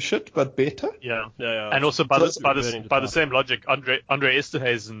same shit but better. Yeah. And also by the same logic, Andre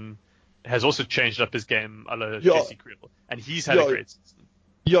Esterhuizen has also changed up his game a la Jesse Creel, and he's had a great season.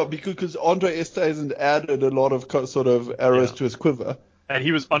 Yeah, because Andre Esterhuizen added a lot of sort of arrows to his quiver. And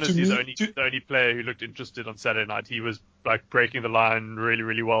he was honestly the only player who looked interested on Saturday night. He was like breaking the line really,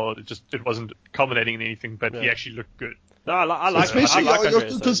 really well. It wasn't culminating in anything, but he actually looked good. No, I like especially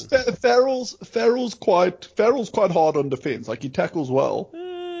because Farrell's quite hard on defense. Like he tackles well,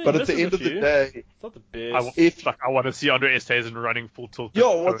 but at the end of the day, it's not the best. I want to see Andre Esterhuizen running full tilt.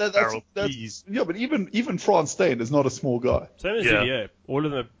 Please. Yeah, but even Franz Steyn is not a small guy. Same as DDA. All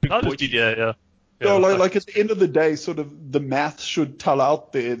of them are big boys. DDA, like at the end of the day, sort of the math should tell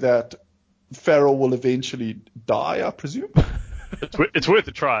out there that Farrell will eventually die, I presume. It's worth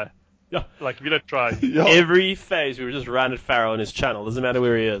a try. Yeah. Like, if you don't try... Every phase, we were just run at Farrell on his channel. Doesn't matter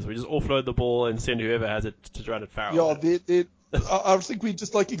where he is. We just offload the ball and send whoever has it to run at Farrell. Yeah, I think we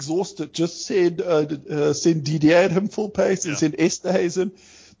just, like, exhausted. Just send DDA at him full pace and send Esterhuizen.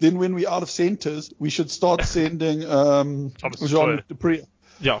 Then when we're out of centers, we should start sending Jean-Luc Dupree.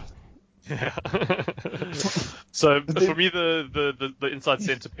 Yeah. So for me, the inside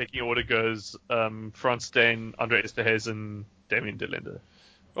center pecking order goes Franz Steyn, Andre Esterhuizen, Damien de Linde.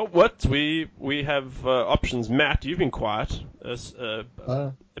 Oh, what? We have options. Matt, you've been quiet.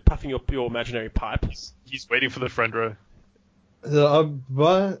 Puffing up your imaginary pipe. He's waiting for the front row. I don't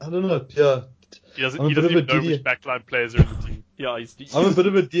know. Yeah. He doesn't even know which backline players are in the team. Yeah, I'm a bit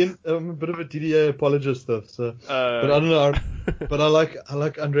of a DDA apologist though. So, but I don't know. But I like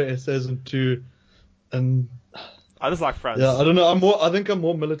Andre Esterhuizen too, and I just like France. Yeah, I don't know. I think I'm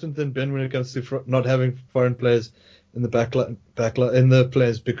more militant than Ben when it comes to not having foreign players in the backline in the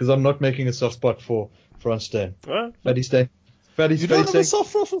players, because I'm not making a soft spot for Franz Steyn. Fatty Steyn. You don't have a soft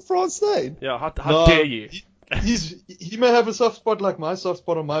spot for Franz Steyn? Yeah, how dare you? He may have a soft spot like my soft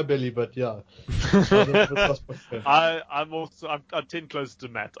spot on my belly, but yeah. I tend close to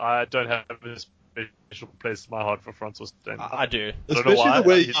Matt. I don't have a special place in my heart for Franz Steyn. I do. I don't know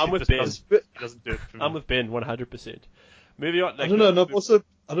why. I'm with Ben. He doesn't do it for me. I'm with Ben 100%. Moving on. I don't know.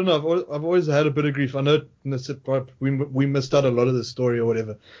 And I've always had a bit of grief. I know we missed out a lot of the story or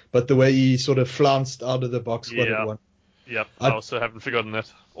whatever, but the way he sort of flounced out of the box squad at one. Yep, I also haven't forgotten that.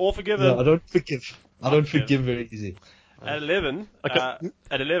 All forgiven. No, I don't forgive. I don't forgive very easy. At 11,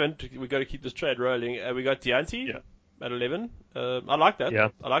 we got to keep this trade rolling. We got Deanti at 11. I like that. Yeah.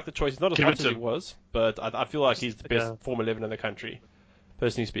 I like the choice. He's not as hot as he was, but I feel like he's the best Form 11 in the country,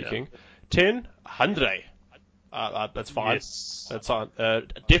 personally speaking. 10, Andre. That's fine. Yes. That's fine.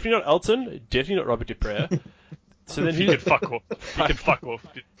 Definitely not Elton. Definitely not Robert Dupre. So then he can fuck off. He can fuck off.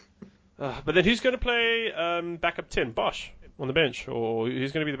 But then who's going to play backup 10? Bosch on the bench, or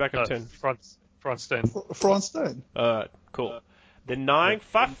who's going to be the backup 10? Franz Steyn. Franz Steyn. Cool. Then 9,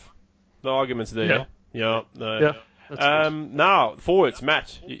 Faf. No arguments there. No. Now forwards,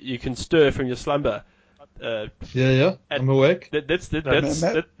 Matt. You can stir from your slumber. I'm awake.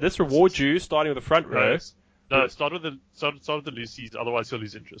 Let's reward you starting with the front row. No, start with the loosies, otherwise you'll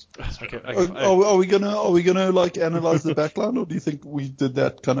lose interest. Okay. Are we gonna like analyze the backline, or do you think we did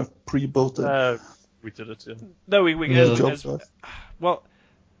that kind of pre-built? We did it. Yeah. No, in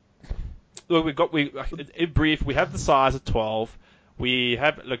brief, we have the size at 12. We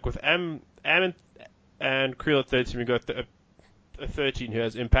have with Am and Creel at 13. We got a 13 who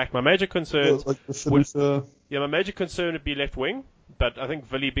has impact. My major concern, my major concern would be left wing, but I think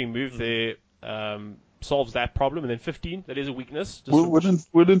Villy being moved there solves that problem. And then 15, that is a weakness. Wouldn't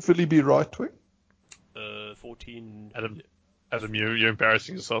Villy be right wing? 14. Adam, you're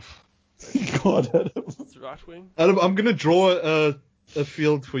embarrassing yourself. God, Adam. It's right wing. Adam, I'm gonna draw a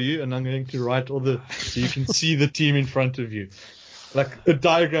field for you, and I'm going to write so you can see the team in front of you, like a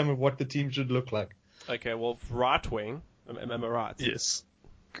diagram of what the team should look like. Okay, well, right wing. Am I right? Yes.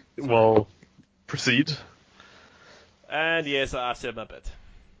 Well, proceed. And yes, I said my bit.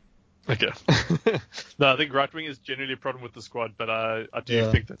 Okay. No, I think right wing is generally a problem with the squad, but I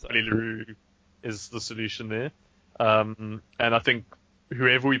do think that Ali Leroux is the solution there. And I think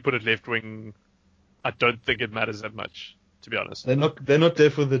whoever we put at left wing, I don't think it matters that much, to be honest. They're not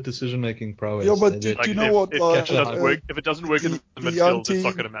there for the decision making prowess. Yeah, but do you know what? If it doesn't work in the midfield, it's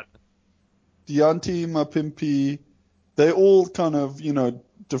not going to matter. Deontay, Mapimpi, they all kind of,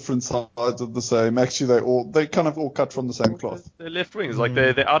 different sides of the same. Actually, they kind of all cut from the same cloth. They're left wings, like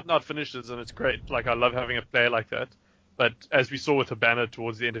they're out and out finishers, and it's great. Like I love having a player like that. But as we saw with Habana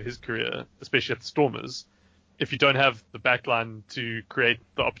towards the end of his career, especially at the Stormers, if you don't have the backline to create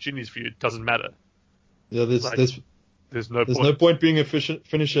the opportunities for you, it doesn't matter. Yeah, there's no point being a finisher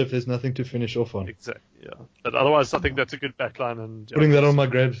if there's nothing to finish off on. Exactly, yeah. But otherwise, I think that's a good backline. And putting that on my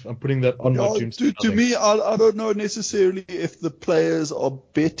grave, I'm putting that on my tombstone. To me, I don't know necessarily if the players are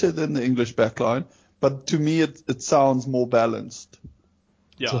better than the English backline, but to me, it sounds more balanced.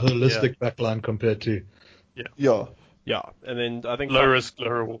 Yeah, it's a holistic backline compared to. Yeah. Yeah, and then I think low risk, low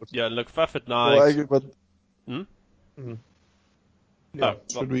reward. Yeah, look, Faf at 9.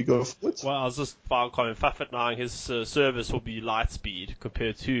 Should we go forwards? Well, I was just comment. Faf at 9, his service will be light speed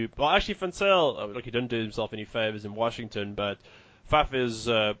compared to. Well, actually, Van Zyl, he didn't do himself any favors in Washington, but Faf is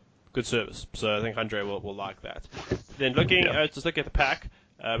good service, so I think Andre will like that. Then just look at the pack.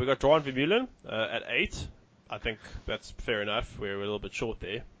 We got Dwan Vermeulen at 8. I think that's fair enough. We're a little bit short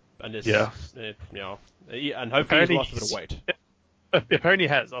there. Unless, and hopefully he's lost a bit of weight. Apparently he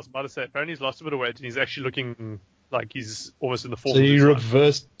has. I was about to say, apparently he's lost a bit of weight and he's actually looking like he's almost in the form. So he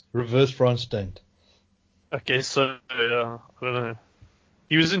reversed Frans Stent. I guess so. I don't know.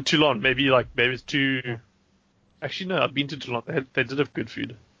 He was in Toulon. Maybe it's too. Actually, no. I've been to Toulon. They did have good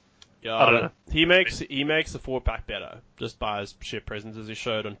food. Yeah, I don't know. He makes the 4-pack better just by his sheer presence as he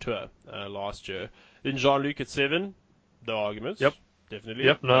showed on tour last year. Then Jean-Luc at 7. No arguments. Yep. Definitely.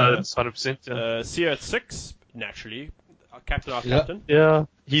 Yep, no, that's 100%. Yeah. Sia at 6, naturally. Captain. Yeah.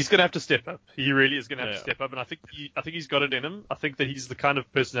 He's going to have to step up. He really is going to have to step up, and I think he's got it in him. I think that he's the kind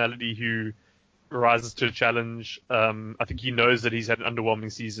of personality who rises to a challenge. I think he knows that he's had an underwhelming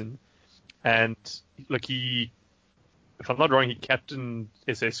season. And, look, if I'm not wrong, he captained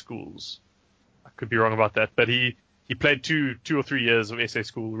SA Schools. I could be wrong about that, but he played two or 3 years of SA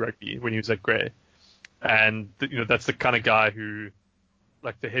School rugby when he was at Grey. And, that's the kind of guy who,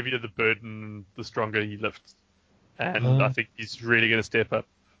 like, the heavier the burden, the stronger he lifts. And I think he's really going to step up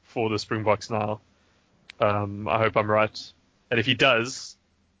for the Springboks now. I hope I'm right. And if he does,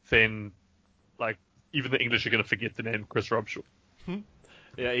 then, even the English are going to forget the name Chris Robshaw.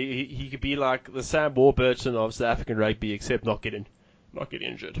 Yeah, he could be like the Sam Warburton of South African rugby, except not get injured. Not get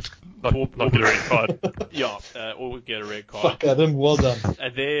a red card. Yeah, or get a red card. Fuck Adam, well done.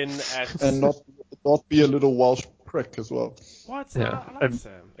 And then and not be a little Welsh prick as well. What? Yeah. I like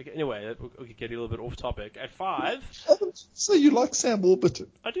Sam. Okay, anyway, we could get a little bit off topic. At 5. So you like Sam Warburton?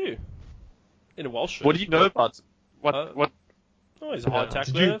 I do. In a Welsh shirt. What do you know about him? What? Oh, he's a hard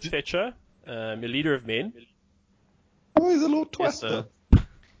tackler, fetcher, a leader of men. Oh, he's a little twister.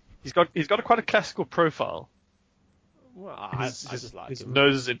 He's got quite a classical profile. Well, I just like his him.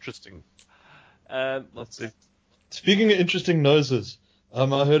 nose is interesting. Let's see. Speaking of interesting noses, I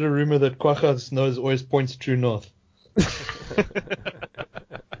heard a rumor that Kwacha's nose always points true north.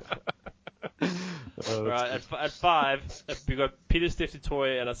 Right, at 5, we got Peter Steph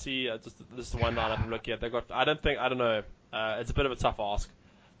Toy, and I see this is the one line I'm looking at. I don't know. It's a bit of a tough ask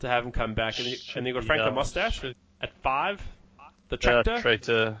to have him come back, and you got Franco Mustache at 5, the tractor.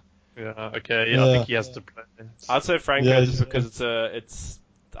 Traitor. Yeah. Okay. Yeah, I think he has to play. I'd say Franco just because it's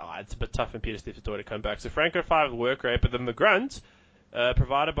a bit tough for Peter Steph Toy to come back. So Franco 5 work rate, but then the grunt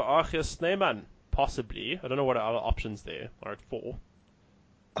provided by Archias Sneeman, possibly. I don't know what other options there are at 4.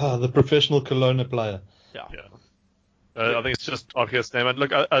 The professional Kelowna player. Yeah. I think it's just Archias Sneeman.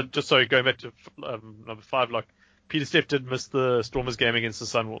 Look, just going back to number 5, Peter Steph did miss the Stormers game against the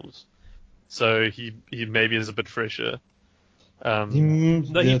Sunwolves, so he maybe is a bit fresher. He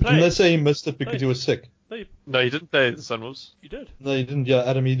played. Didn't they say he missed it because he was sick? No, he didn't play the Sunwolves. You did. No, he didn't. Yeah,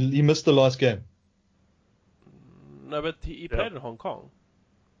 Adam, he missed the last game. No, but he played in Hong Kong.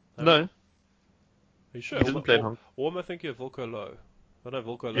 No. Are you sure? He didn't play in Hong Kong. Or am I thinking of Volko Low? I know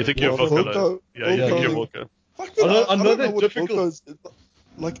Volko Low. You think you're Volko Low? Yeah, you think you're Volko. I don't know what Volko's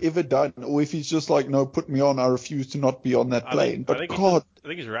ever done, or if he's just no, put me on, I refuse to not be on that plane. I think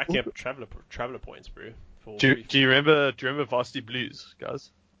he's racking up traveller points, bro. Do you remember Varsity Blues,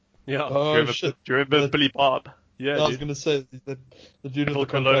 guys? Yeah. Oh, do you remember Billy Bob? Yeah, I was going to say the dude with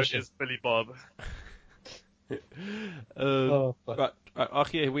the Volko Low concussion. is Billy Bob. Right.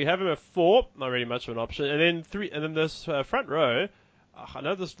 Okay, we have him at 4, not really much of an option, and then 3, and then this front row. I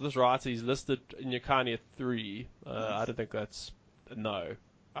know this writer he's listed Nyakani at 3. I don't think that's no.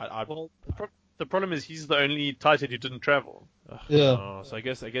 The problem is he's the only tight end who didn't travel. So I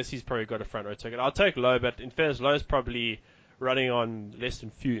guess he's probably got a front row ticket. I'll take Low, but in fairness, Low's probably running on less than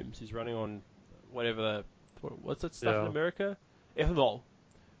fumes. He's running on what's that stuff in America? Ethanol.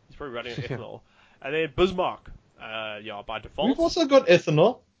 He's probably running on ethanol. And then Bismarck, by default. We've also got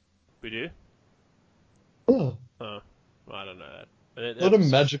ethanol. We do? Oh. Well, I don't know that. Not a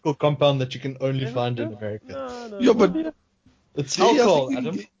magical compound that you can only find in America. No. Yeah, but It's alcohol, I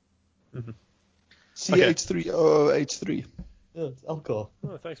Adam. Mhm. CH3OH3. Yeah, it's alcohol.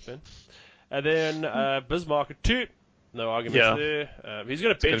 Oh, thanks, Ben. And then Bismarck at 2. No arguments there. He's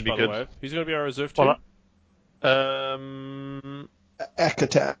going to bench, by the way. He's going to be our reserve too. Akatak.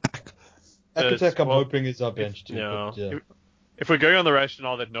 Akatak, I'm hoping, is our bench too. Yeah. But, yeah. If we're going on the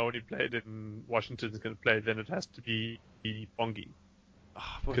rationale that no one who played in Washington is going to play, then it has to be Bongi.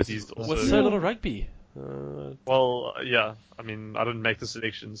 Because he's also... With so little rugby. Yeah. I mean, I didn't make the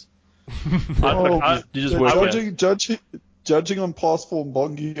selections. Judging on past form,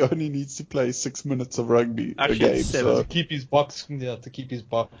 Bongi only needs to play 6 minutes of rugby a Actually, game. 7. So. To keep his box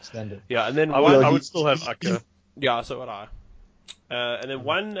standard. Yeah, and then I would still have Akka. Yeah, so would I. And then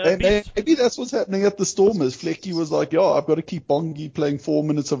one Maybe that's what's happening at the Stormers. Flecky was like, I've got to keep Bongi playing 4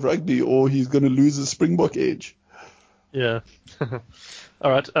 minutes of rugby or he's going to lose his Springbok edge. Yeah. All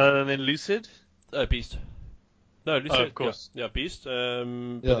right, and then Lucid? Beast. No, Lucid. Oh, of course. Yeah, Beast. But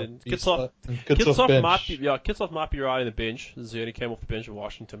then Kitshoff might be riding the bench. He only came off the bench of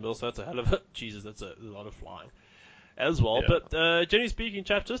Washington Mills, so that's a hell of a... Jesus, that's a lot of flying as well. Yeah. But generally speaking,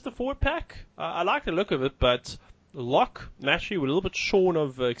 chaps, just the forward pack. I like the look of it, but Locke, naturally, with a little bit shorn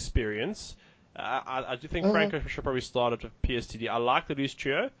of experience. I do think Franco should probably start at PSTD. I like the loose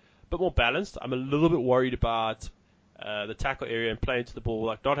trio, but more balanced. I'm a little bit worried about the tackle area and playing to the ball,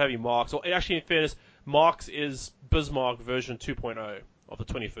 like not having Marks. Or actually, in fairness, Marks is Bismarck version 2.0 of the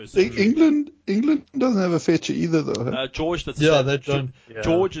 21st century. England doesn't have a fetcher either, though. George, they don't.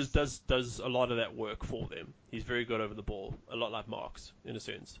 George does a lot of that work for them. He's very good over the ball, a lot like Marks in a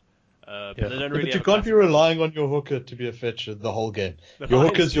sense. But they don't really. But you can't be relying on your hooker to be a fetcher the whole game. Your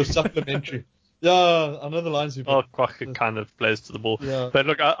hooker's your supplementary. Yeah, I know the lines you've got. Kwaka kind of plays to the ball. Yeah. But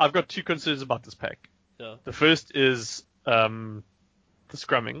look, I've got 2 concerns about this pack. Yeah. The first is the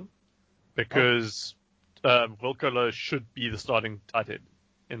scrumming, because Wilco Louw should be the starting tight end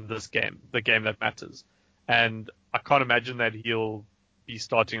in this game, the game that matters. And I can't imagine that he'll be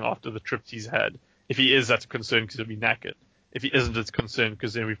starting after the trips he's had. If he is, that's a concern because he'll be knackered. If he isn't, it's a concern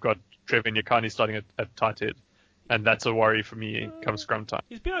because then we've got Trevor Nyakani starting at tight end. And that's a worry for me come scrum time.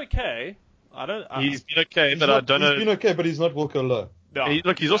 He's been okay. He's been okay, but I don't know. He's been okay, but he's not Wilco Louw. Yeah.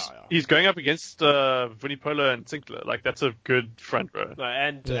 He's going up against Vunipola and Sinclair. Like, that's a good front row. No,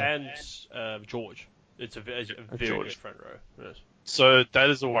 and George. It's a very good front row. Yes. So that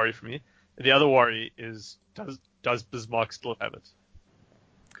is a worry for me. The other worry is, does Bismarck still have it?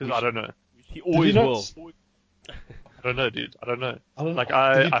 Because I don't know. He always will. I don't know, dude. I don't know.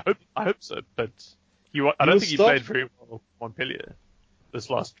 I hope so, but I don't think he played very well Montpellier this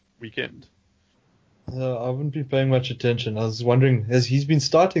last weekend. I wouldn't be paying much attention. I was wondering, he's been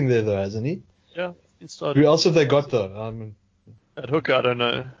starting there though, hasn't he? Yeah, he's starting. Who else have they got though? At hooker, I don't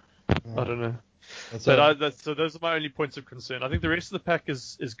know. I don't know. So those are my only points of concern. I think the rest of the pack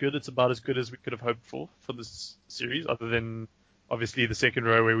is good. It's about as good as we could have hoped for this series, other than obviously the second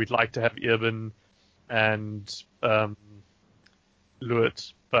row where we'd like to have Urban and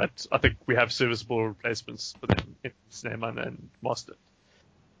Lewitt. But I think we have serviceable replacements for them in Snyman and Mostert.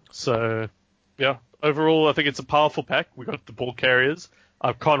 So, yeah, overall, I think it's a powerful pack. We got the ball carriers.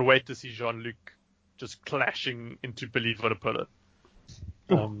 I can't wait to see Jean-Luc just clashing into Billy Vunipola.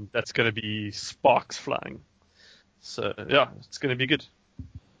 That's going to be sparks flying. So, yeah, it's going to be good.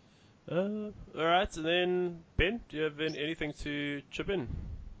 All right, and then, Ben, do you have anything to chip in?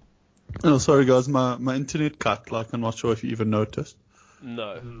 Oh, sorry, guys. My internet cut. Like, I'm not sure if you even noticed.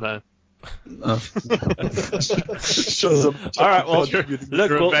 No. Shows up. All right, well, you're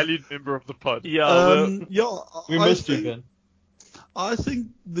a valued member of the pod. Yeah, we missed you, Ben. I think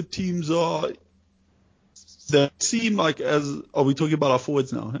the teams that seem like are we talking about our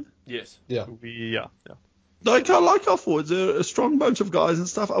forwards now? Huh? Yes. Yeah. Yeah. Like, I like our forwards. They're a strong bunch of guys and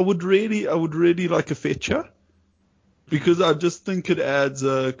stuff. I would really like a fetcher. Because I just think it adds,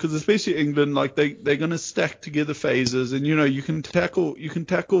 because especially England, like they're going to stack together phases, and you can tackle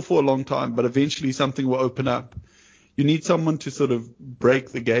for a long time, but eventually something will open up. You need someone to sort of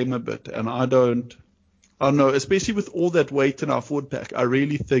break the game a bit, and I don't know, especially with all that weight in our forward pack. I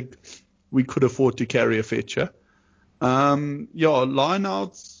really think we could afford to carry a fetcher.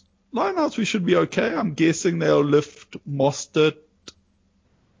 Lineouts we should be okay. I'm guessing they'll lift Mostert,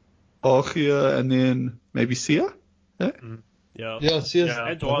 Archia, and then maybe Sia. Yeah, Sears.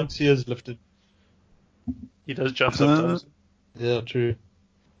 I think Sears lifted. He does jump sometimes. Yeah, true.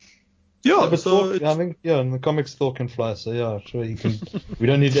 Yeah, but so Thor, I think in the comics Thor can fly, so yeah, sure he can. We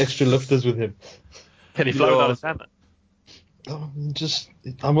don't need extra lifters with him. Can he fly without his hammer?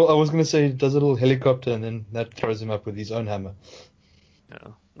 I was going to say he does a little helicopter and then that throws him up with his own hammer.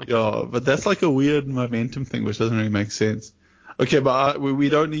 Yeah, but that's like a weird momentum thing, which doesn't really make sense. Okay, but we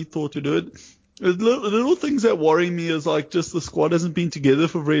don't need Thor to do it. The little things that worry me is like just the squad hasn't been together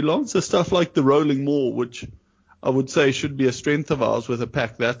for very long. So stuff like the rolling maul, which I would say should be a strength of ours with a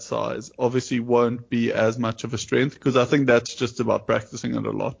pack that size, obviously won't be as much of a strength because I think that's just about practicing it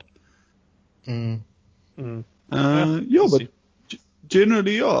a lot. But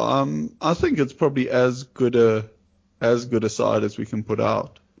generally, I think it's probably as good a side as we can put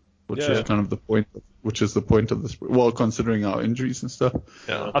out, which is kind of the point. Which is the point of this. Well, considering our injuries and stuff.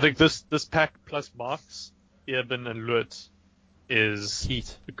 Yeah, I think this pack plus Marks, Eben, and Lut is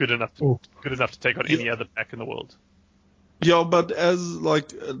good enough to take on any other pack in the world. Yeah, but as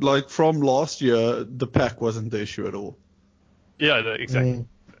like from last year, the pack wasn't the issue at all. Yeah, exactly.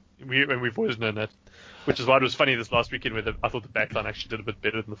 We've always known that. Which is why it was funny this last weekend where I thought the backline actually did a bit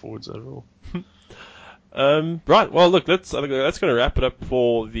better than the forwards overall. Right. Well, look, I think that's going to wrap it up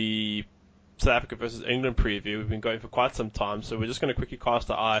for the South Africa versus England preview. We've been going for quite some time, so we're just going to quickly cast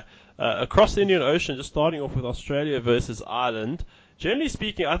our eye across the Indian Ocean, just starting off with Australia versus Ireland. Generally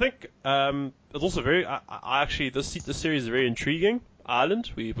speaking, I think it's also very. I actually this series is very intriguing. Ireland,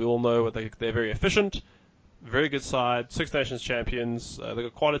 we all know they're very efficient. Very good side, Six Nations champions. They've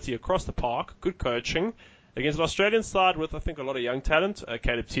got quality across the park, good coaching. Against an Australian side with, I think, a lot of young talent,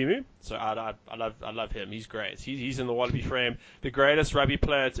 Caleb Timu. So I love him. He's great. He's in the Wallaby frame. The greatest rugby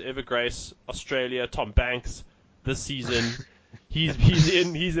player to ever grace Australia, Tom Banks, this season. he's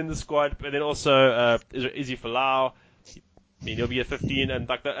in the squad. But then also Izzy Folau. I mean, he'll be at 15. And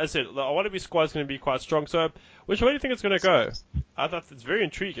like I said, the Wallaby squad is going to be quite strong. So which way do you think it's going to go? I thought it's very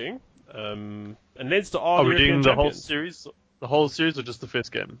intriguing. And Leinster are the European champions. The whole series, or just the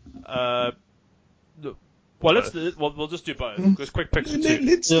first game? Well, we'll just do both. Because quick picks for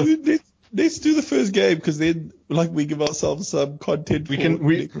two. Let's do the first game because then we give ourselves some content. We can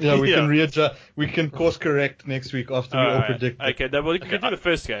readjust. We can course correct next week after we all predict. Okay, we can do the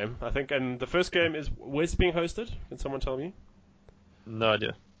first game, I think. And the first game is where's it being hosted? Can someone tell me? No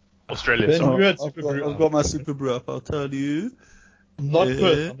idea. Australia. I've got my Super Brew up. I'll tell you. Not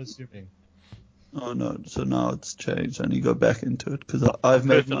Perth, I'm assuming. Oh no! So now it's changed. I need to go back into it because I've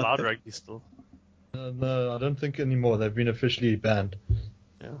made my allowed rugby still. No, I don't think anymore. They've been officially banned.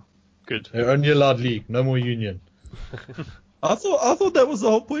 Yeah, good. They're only allowed league, no more union. I thought that was the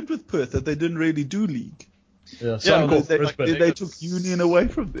whole point with Perth, that they didn't really do league. Yeah, they took union away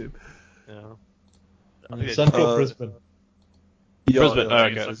from them. Yeah. Suncorp Brisbane. Brisbane.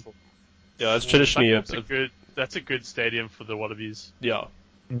 Okay. Yeah, it's traditionally that's a good stadium for the Wallabies. Yeah.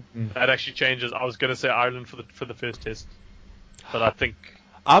 Mm-hmm. That actually changes. I was going to say Ireland for the first test, but I think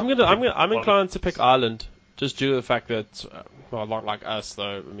I'm inclined to pick Ireland just due to the fact that, well, not like us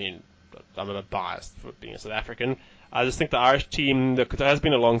though. I mean, I'm a bit biased for being a South African. I just think the Irish team, it has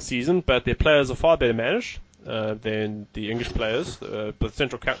been a long season, but their players are far better managed than the English players. With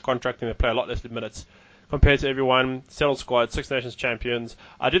central contracting, they play a lot less minutes compared to everyone. Settled squad, Six Nations champions.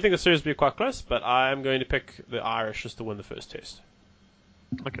 I do think the series will be quite close, but I am going to pick the Irish just to win the first test.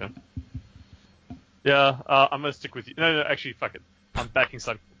 Okay. Yeah, I'm going to stick with you. No, actually, fuck it. I'm backing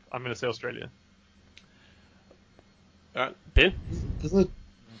Suncorp. I'm going to say Australia. Alright, Ben?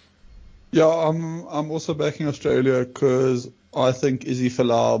 Yeah, I'm also backing Australia because I think Izzy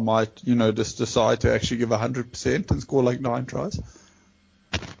Folau might, just decide to actually give 100% and score like 9 tries.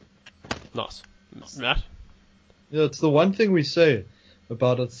 Nice. Matt? Yeah, it's the one thing we say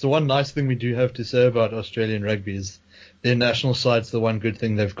about it. It's the one nice thing we do have to say about Australian rugby is their national side's the one good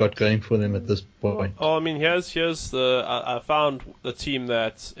thing they've got going for them at this point. Oh, I mean, here's I found the team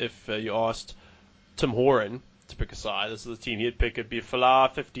that if you asked Tim Horan to pick a side, this is the team he'd pick. It'd be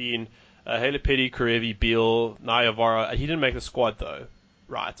Folau 15, Haley Petty, Karevi, Beale, Nayavara. He didn't make the squad though,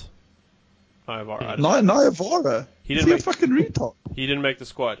 right? Nayavara? He's a fucking retard. He didn't make the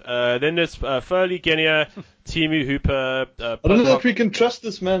squad. Then there's Foley, Genia, Timu, Hooper. I don't know if we can trust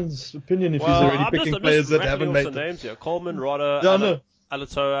this man's opinion if he's already picking players that haven't made the names here. Coleman, Rodder,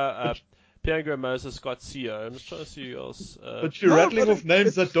 Alatoa, Piangro, Moses, Scott CEO. I'm just trying to see who else. But you're rattling off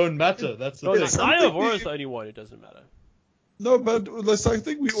names that don't matter. That's the thing. Nayavara is the only one who doesn't matter. No, but I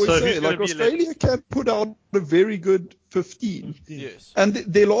think we always say, Australia can put out a very good 15. Yes. And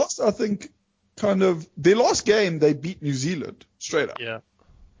their last, I think, their last game, they beat New Zealand straight up.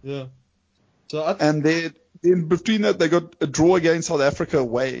 Yeah. So and then between that, they got a draw against South Africa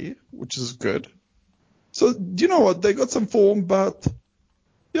away, which is good. So, you know what? They got some form, but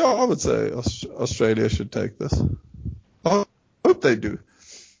Yeah, I would say Australia should take this. I hope they do.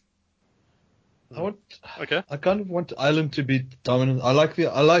 I kind of want Ireland to be dominant. I like the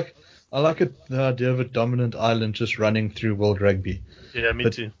idea of a dominant Ireland just running through World Rugby. Yeah, me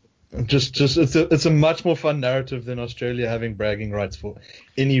too. Just it's a much more fun narrative than Australia having bragging rights for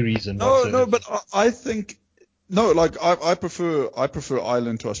any reason. No, but I think I prefer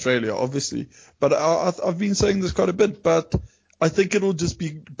Ireland to Australia, obviously. But I've been saying this quite a bit. But I think it'll just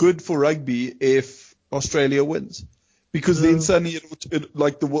be good for rugby if Australia wins, because then suddenly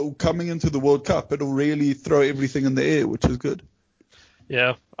coming into the World Cup, it'll really throw everything in the air, which is good.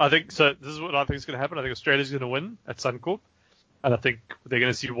 Yeah, I think so. This is what I think is going to happen. I think Australia's going to win at Suncorp, and I think they're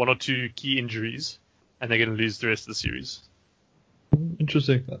going to see one or two key injuries, and they're going to lose the rest of the series.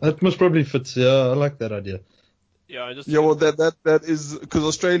 Interesting. That most probably fits. Yeah, I like that idea. Yeah, well, that is because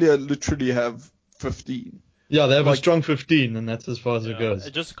Australia literally have 15. Yeah, they have a strong 15, and that's as far as it goes.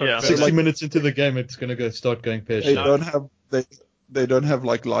 60 minutes into the game, it's going to start going pear-shaped. They don't have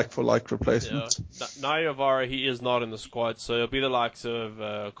like for replacements. Yeah. Naiyaravara, he is not in the squad, so it'll be the likes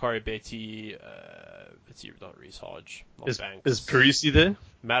of Corey Betty, not Reece Hodge, not Banks. Is Parisi there?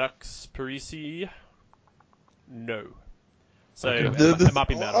 Maddox, Parisi, no. So okay. It might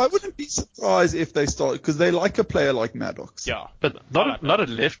be Maddox. I wouldn't be surprised if they start, because they like a player like Maddox. Yeah, but not at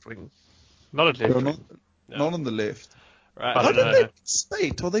left wing. Not at left wing. Not on the left. Right. Why don't they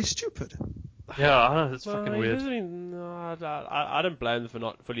Spate? Are they stupid? Yeah, I know, it's fucking weird. I don't blame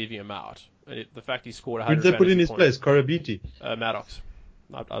them for leaving him out. The fact he scored 100. Who did they put in his place? Korobiti? Maddox.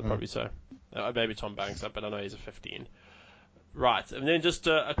 I'd probably say. Maybe Tom Banks, but I know he's a 15. Right, and then just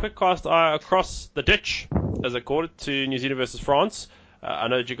a quick cast eye across the ditch, as I called it, to New Zealand versus France. I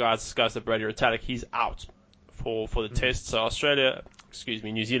know that you guys discussed that Brady Retallick, he's out for the test. So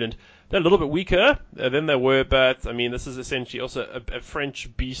New Zealand, they're a little bit weaker than they were, but I mean, this is essentially also a French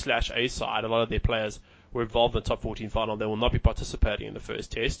B/A side. A lot of their players were involved in the top 14 final. They will not be participating in the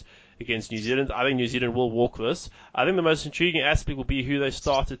first test against New Zealand. I think New Zealand will walk this. I think the most intriguing aspect will be who they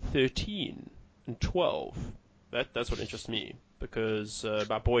start at 13 and 12. That's what interests me, because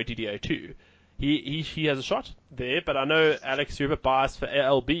my boy Didier too, he has a shot there, but I know Alex, you're a bit biased for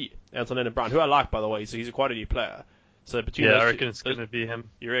ALB, Anton Lennon-Brown, who I like, by the way, so he's a quality player. So between I reckon it's going to be him.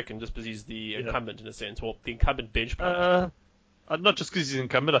 You reckon, just because he's the incumbent in a sense, or the incumbent bench player? Not just because he's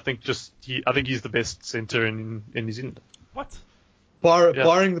incumbent. I think he's the best centre in New Zealand. What?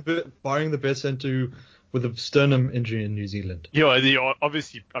 Barring the best centre with a sternum injury in New Zealand. Yeah,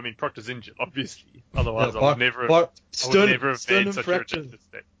 obviously. I mean, Proctor's injured, obviously. Otherwise, I would never have made such a ridiculous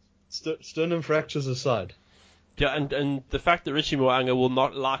step. Sternum fractures aside. Yeah, and the fact that Richie Mo'unga will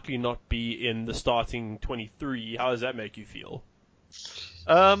likely not be in the starting 23, how does that make you feel? Just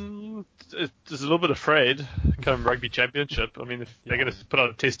a little bit afraid. Come Rugby Championship. I mean, if they're going to put out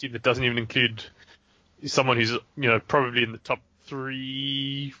a test team that doesn't even include someone who's probably in the top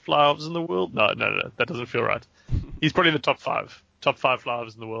 3 fly-halves in the world. No, that doesn't feel right. He's probably in the top 5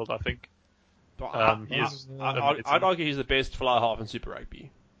 fly-halves in the world, I think. I'd argue he's the best fly-half in Super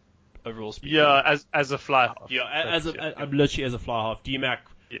Rugby. Overall speaking. Yeah, as a fly half. Yeah, I'm literally as a fly half. DMAC,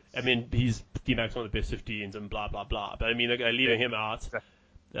 yes. I mean, DMAC's one of the best 15s and blah, blah, blah. But I mean, leaving him out,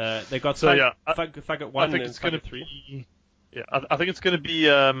 they got Faggot 1 and Faggot 3. Yeah, I think it's going to be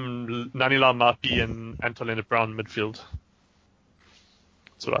Nanila Mapi and Anton Lennon-Brown midfield.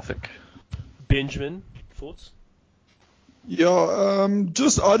 That's what I think. Benjamin, thoughts? Yeah,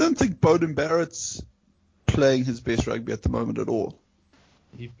 I don't think Beauden Barrett's playing his best rugby at the moment at all.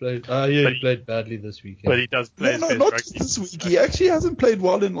 He played. He played badly this weekend. But he does play. Not just this week. He actually hasn't played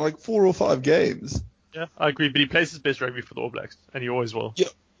well in like 4 or 5 games. Yeah, I agree. But he plays his best rugby for the All Blacks, and he always will. Yeah.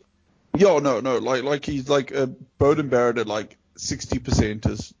 No. Like he's like Beauden Barrett at like 60%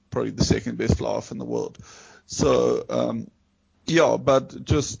 is probably the second best fly half in the world. So but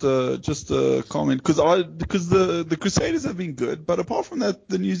just a comment because the Crusaders have been good, but apart from that,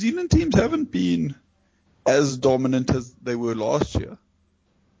 the New Zealand teams haven't been as dominant as they were last year.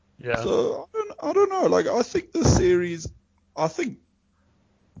 Yeah. So I don't know. Like I think the series,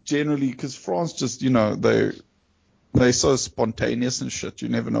 generally because France just they're so spontaneous and shit. You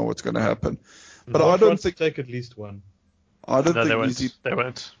never know what's going to happen. But I don't think take at least one. I don't think they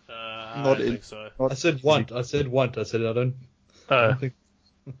won't. I don't think so. I said want. I said I don't. I don't think.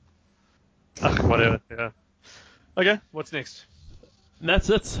 Whatever. Yeah. Okay. What's next? And that's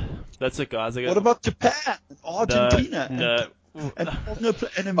it, guys. What about Japan? Argentina? No.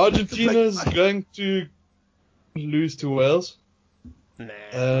 Argentina's going to lose to Wales. Nah.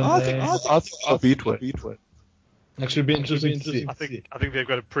 I think they'll beat Wales. Actually, it'd be interesting to see. I think they've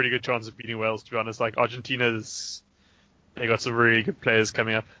got a pretty good chance of beating Wales, to be honest. Like, Argentina's They got some really good players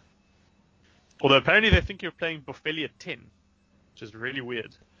coming up. Although apparently they think you're playing Boffelli at 10, which is really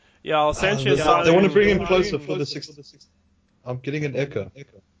weird. Yeah, Sanchez. They want to bring him closer for the 6th. I'm getting an echo.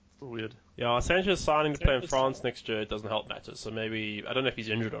 Still weird. Yeah, Sanchez signing to play in France next year doesn't help matters. So maybe, I don't know if he's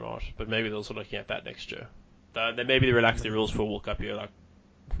injured or not, but maybe they're also looking at that next year. Maybe they relax the rules for a World Cup year, like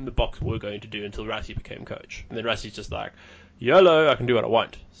the Boks were going to do until Rassie became coach. And then Rassie's just like, YOLO, I can do what I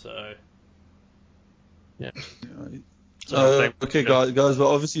want. So, yeah. Okay, guys, we're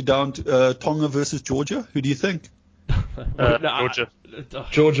obviously down to Tonga versus Georgia. Who do you think?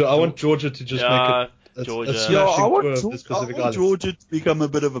 Georgia. I want Georgia to just make it Georgia. a smashing tour of this I want Georgia to become a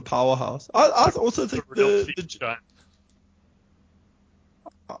bit of a powerhouse. I also think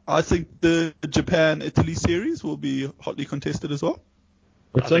I think the Japan-Italy series will be hotly contested as well.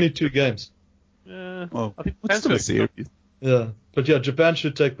 It's only 2 games. Yeah. Well, I think it's still a series. Yeah, but yeah, Japan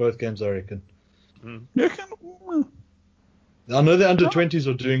should take both games, I reckon. You reckon? I know the under-20s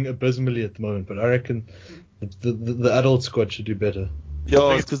are doing abysmally at the moment, but I reckon the adult squad should do better.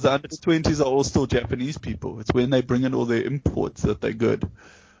 Yeah, it's because the under-20s are all still Japanese people. It's when they bring in all their imports that they're good.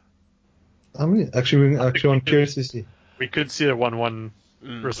 I mean, actually, I'm curious to see. We could see a 1-1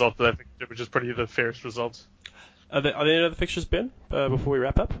 result, which is probably the fairest result. Are there any other fixtures, Ben, before we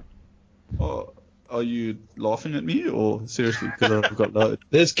wrap up? Are you laughing at me or seriously? Because I've got loads.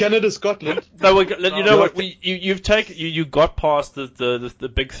 There's Canada-Scotland. No, you know what? You got past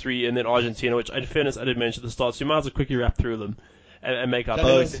the big 3 and then Argentina, which in fairness I did mention at the start. So you might as well quickly wrap through them and make up.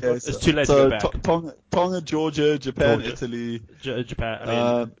 It's too late to go back. Tonga, Georgia, Japan, Italy,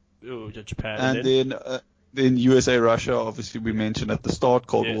 Japan. Japan, and then USA, Russia. Obviously, we mentioned at the start,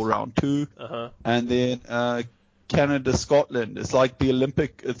 called All Round 2, and then Canada, Scotland. It's like the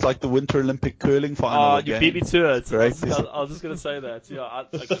Olympic. It's like the Winter Olympic curling final. You beat me to it. Right? I was just gonna say that. Yeah,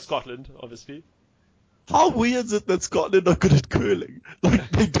 like Scotland, obviously. How weird is it that Scotland are good at curling?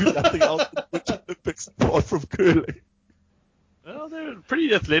 Like they do nothing else in the Winter Olympics apart from curling. Well, they're a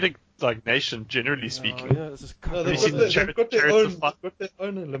pretty athletic nation, generally speaking. They've got their own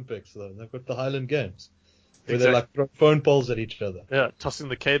Olympics though. They've got the Highland Games, where they throw phone poles at each other. Yeah, tossing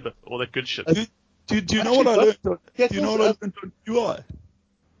the caber, all that good shit. Do you know what I learned? Do you know what I learned on UI?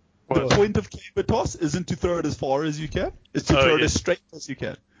 The point of caber toss isn't to throw it as far as you can; it's to throw it as straight as you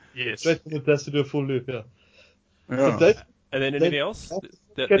can. Yes. Straight from it has to do a full loop. Yeah. And then anything else?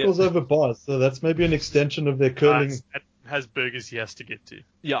 Kettles over bars, so that's maybe an extension of their curling. Has burgers he has to get to.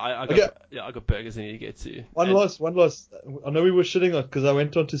 Yeah, I got burgers I need to get to. One last. I know we were shitting on it because I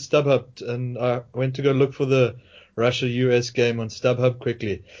went on to StubHub and I went to go look for the Russia-US game on StubHub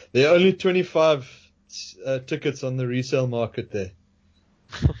quickly. There are only 25 tickets on the resale market there.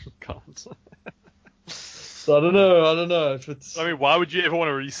 Can't. So I don't know if it's. I mean, why would you ever want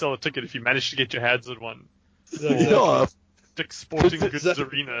to resell a ticket if you managed to get your hands on one? Yeah. Dick's Sporting Goods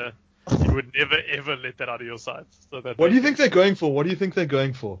Arena. You would never ever let that out of your sight. So what do you think they're going for?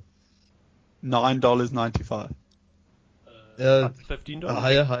 $9.95.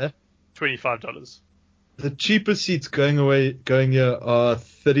 $15. Higher. $25. The cheapest seats going here are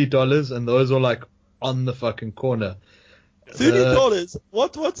 $30, and those are on the fucking corner. $30?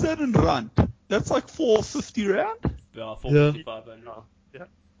 What's that in rand? That's like 450 rand. Yeah, 455. Yeah.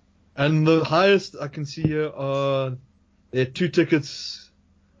 And the highest I can see here are there are 2 tickets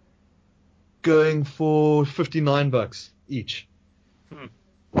going for $59 each.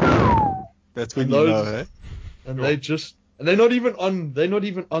 That's when you know, eh? And they're not even on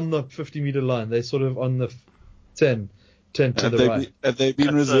the 50-meter line. They're sort of on the 10 to the right. Have they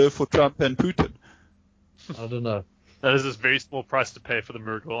been reserved for Trump and Putin? I don't know. That is a very small price to pay for the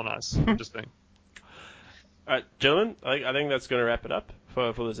Miracle on Ice. I'm just saying. All right, gentlemen, I think that's going to wrap it up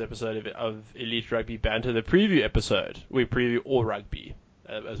for this episode of Elite Rugby Banter, the preview episode. We preview all rugby,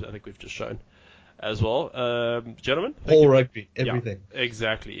 as I think we've just shown as well. Gentlemen? All rugby, everything. Yeah,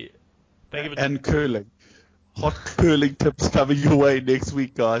 exactly. Thank you for and curling. Hot curling tips coming your way next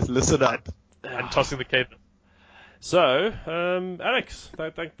week, guys. Listen up. And tossing the cape. So, Alex,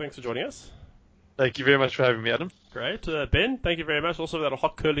 thanks for joining us. Thank you very much for having me, Adam. Great. Ben, thank you very much also for that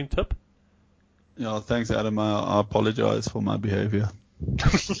hot curling tip. Yeah, thanks, Adam. I apologize for my behavior.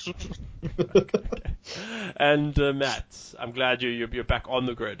 Okay. And Matt, I'm glad you're back on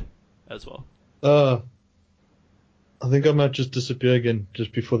the grid as well. I think I might just disappear again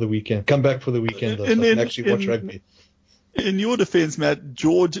just before the weekend. Come back for the weekend though, so I can actually watch rugby. In your defense, Matt,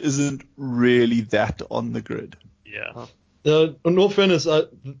 George isn't really that on the grid. Yeah. In all fairness,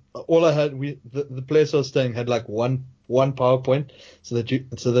 all I had, the place I was staying had one PowerPoint, so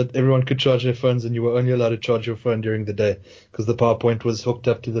that everyone could charge their phones, and you were only allowed to charge your phone during the day because the PowerPoint was hooked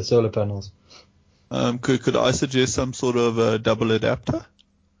up to the solar panels. Could I suggest some sort of a double adapter?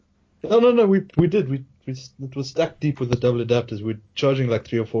 No. We did. It was stacked deep with the double adapters. We're charging like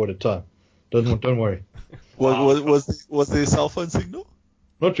 3 or 4 at a time. Don't worry. Was there a cell phone signal?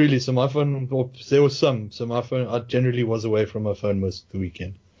 Not really. So my phone, there was some. So my phone, I generally was away from my phone most of the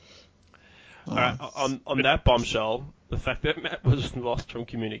weekend. All right. On that bombshell, the fact that Matt was lost from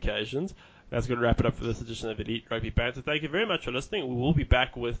communications, that's going to wrap it up for this edition of Elite Rugby Banter. Thank you very much for listening. We will be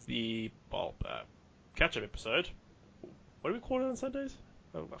back with the catch-up episode. What do we call it on Sundays?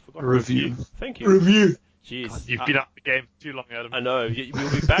 Oh, I forgot. Review. Thank you. Review. Jeez. God, you've been out the game too long, Adam. I know.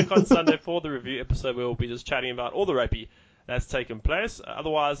 We'll be back on Sunday for the review episode where we'll be just chatting about all the rugby that's taken place.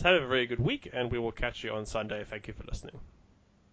 Otherwise, have a very good week, and we will catch you on Sunday. Thank you for listening.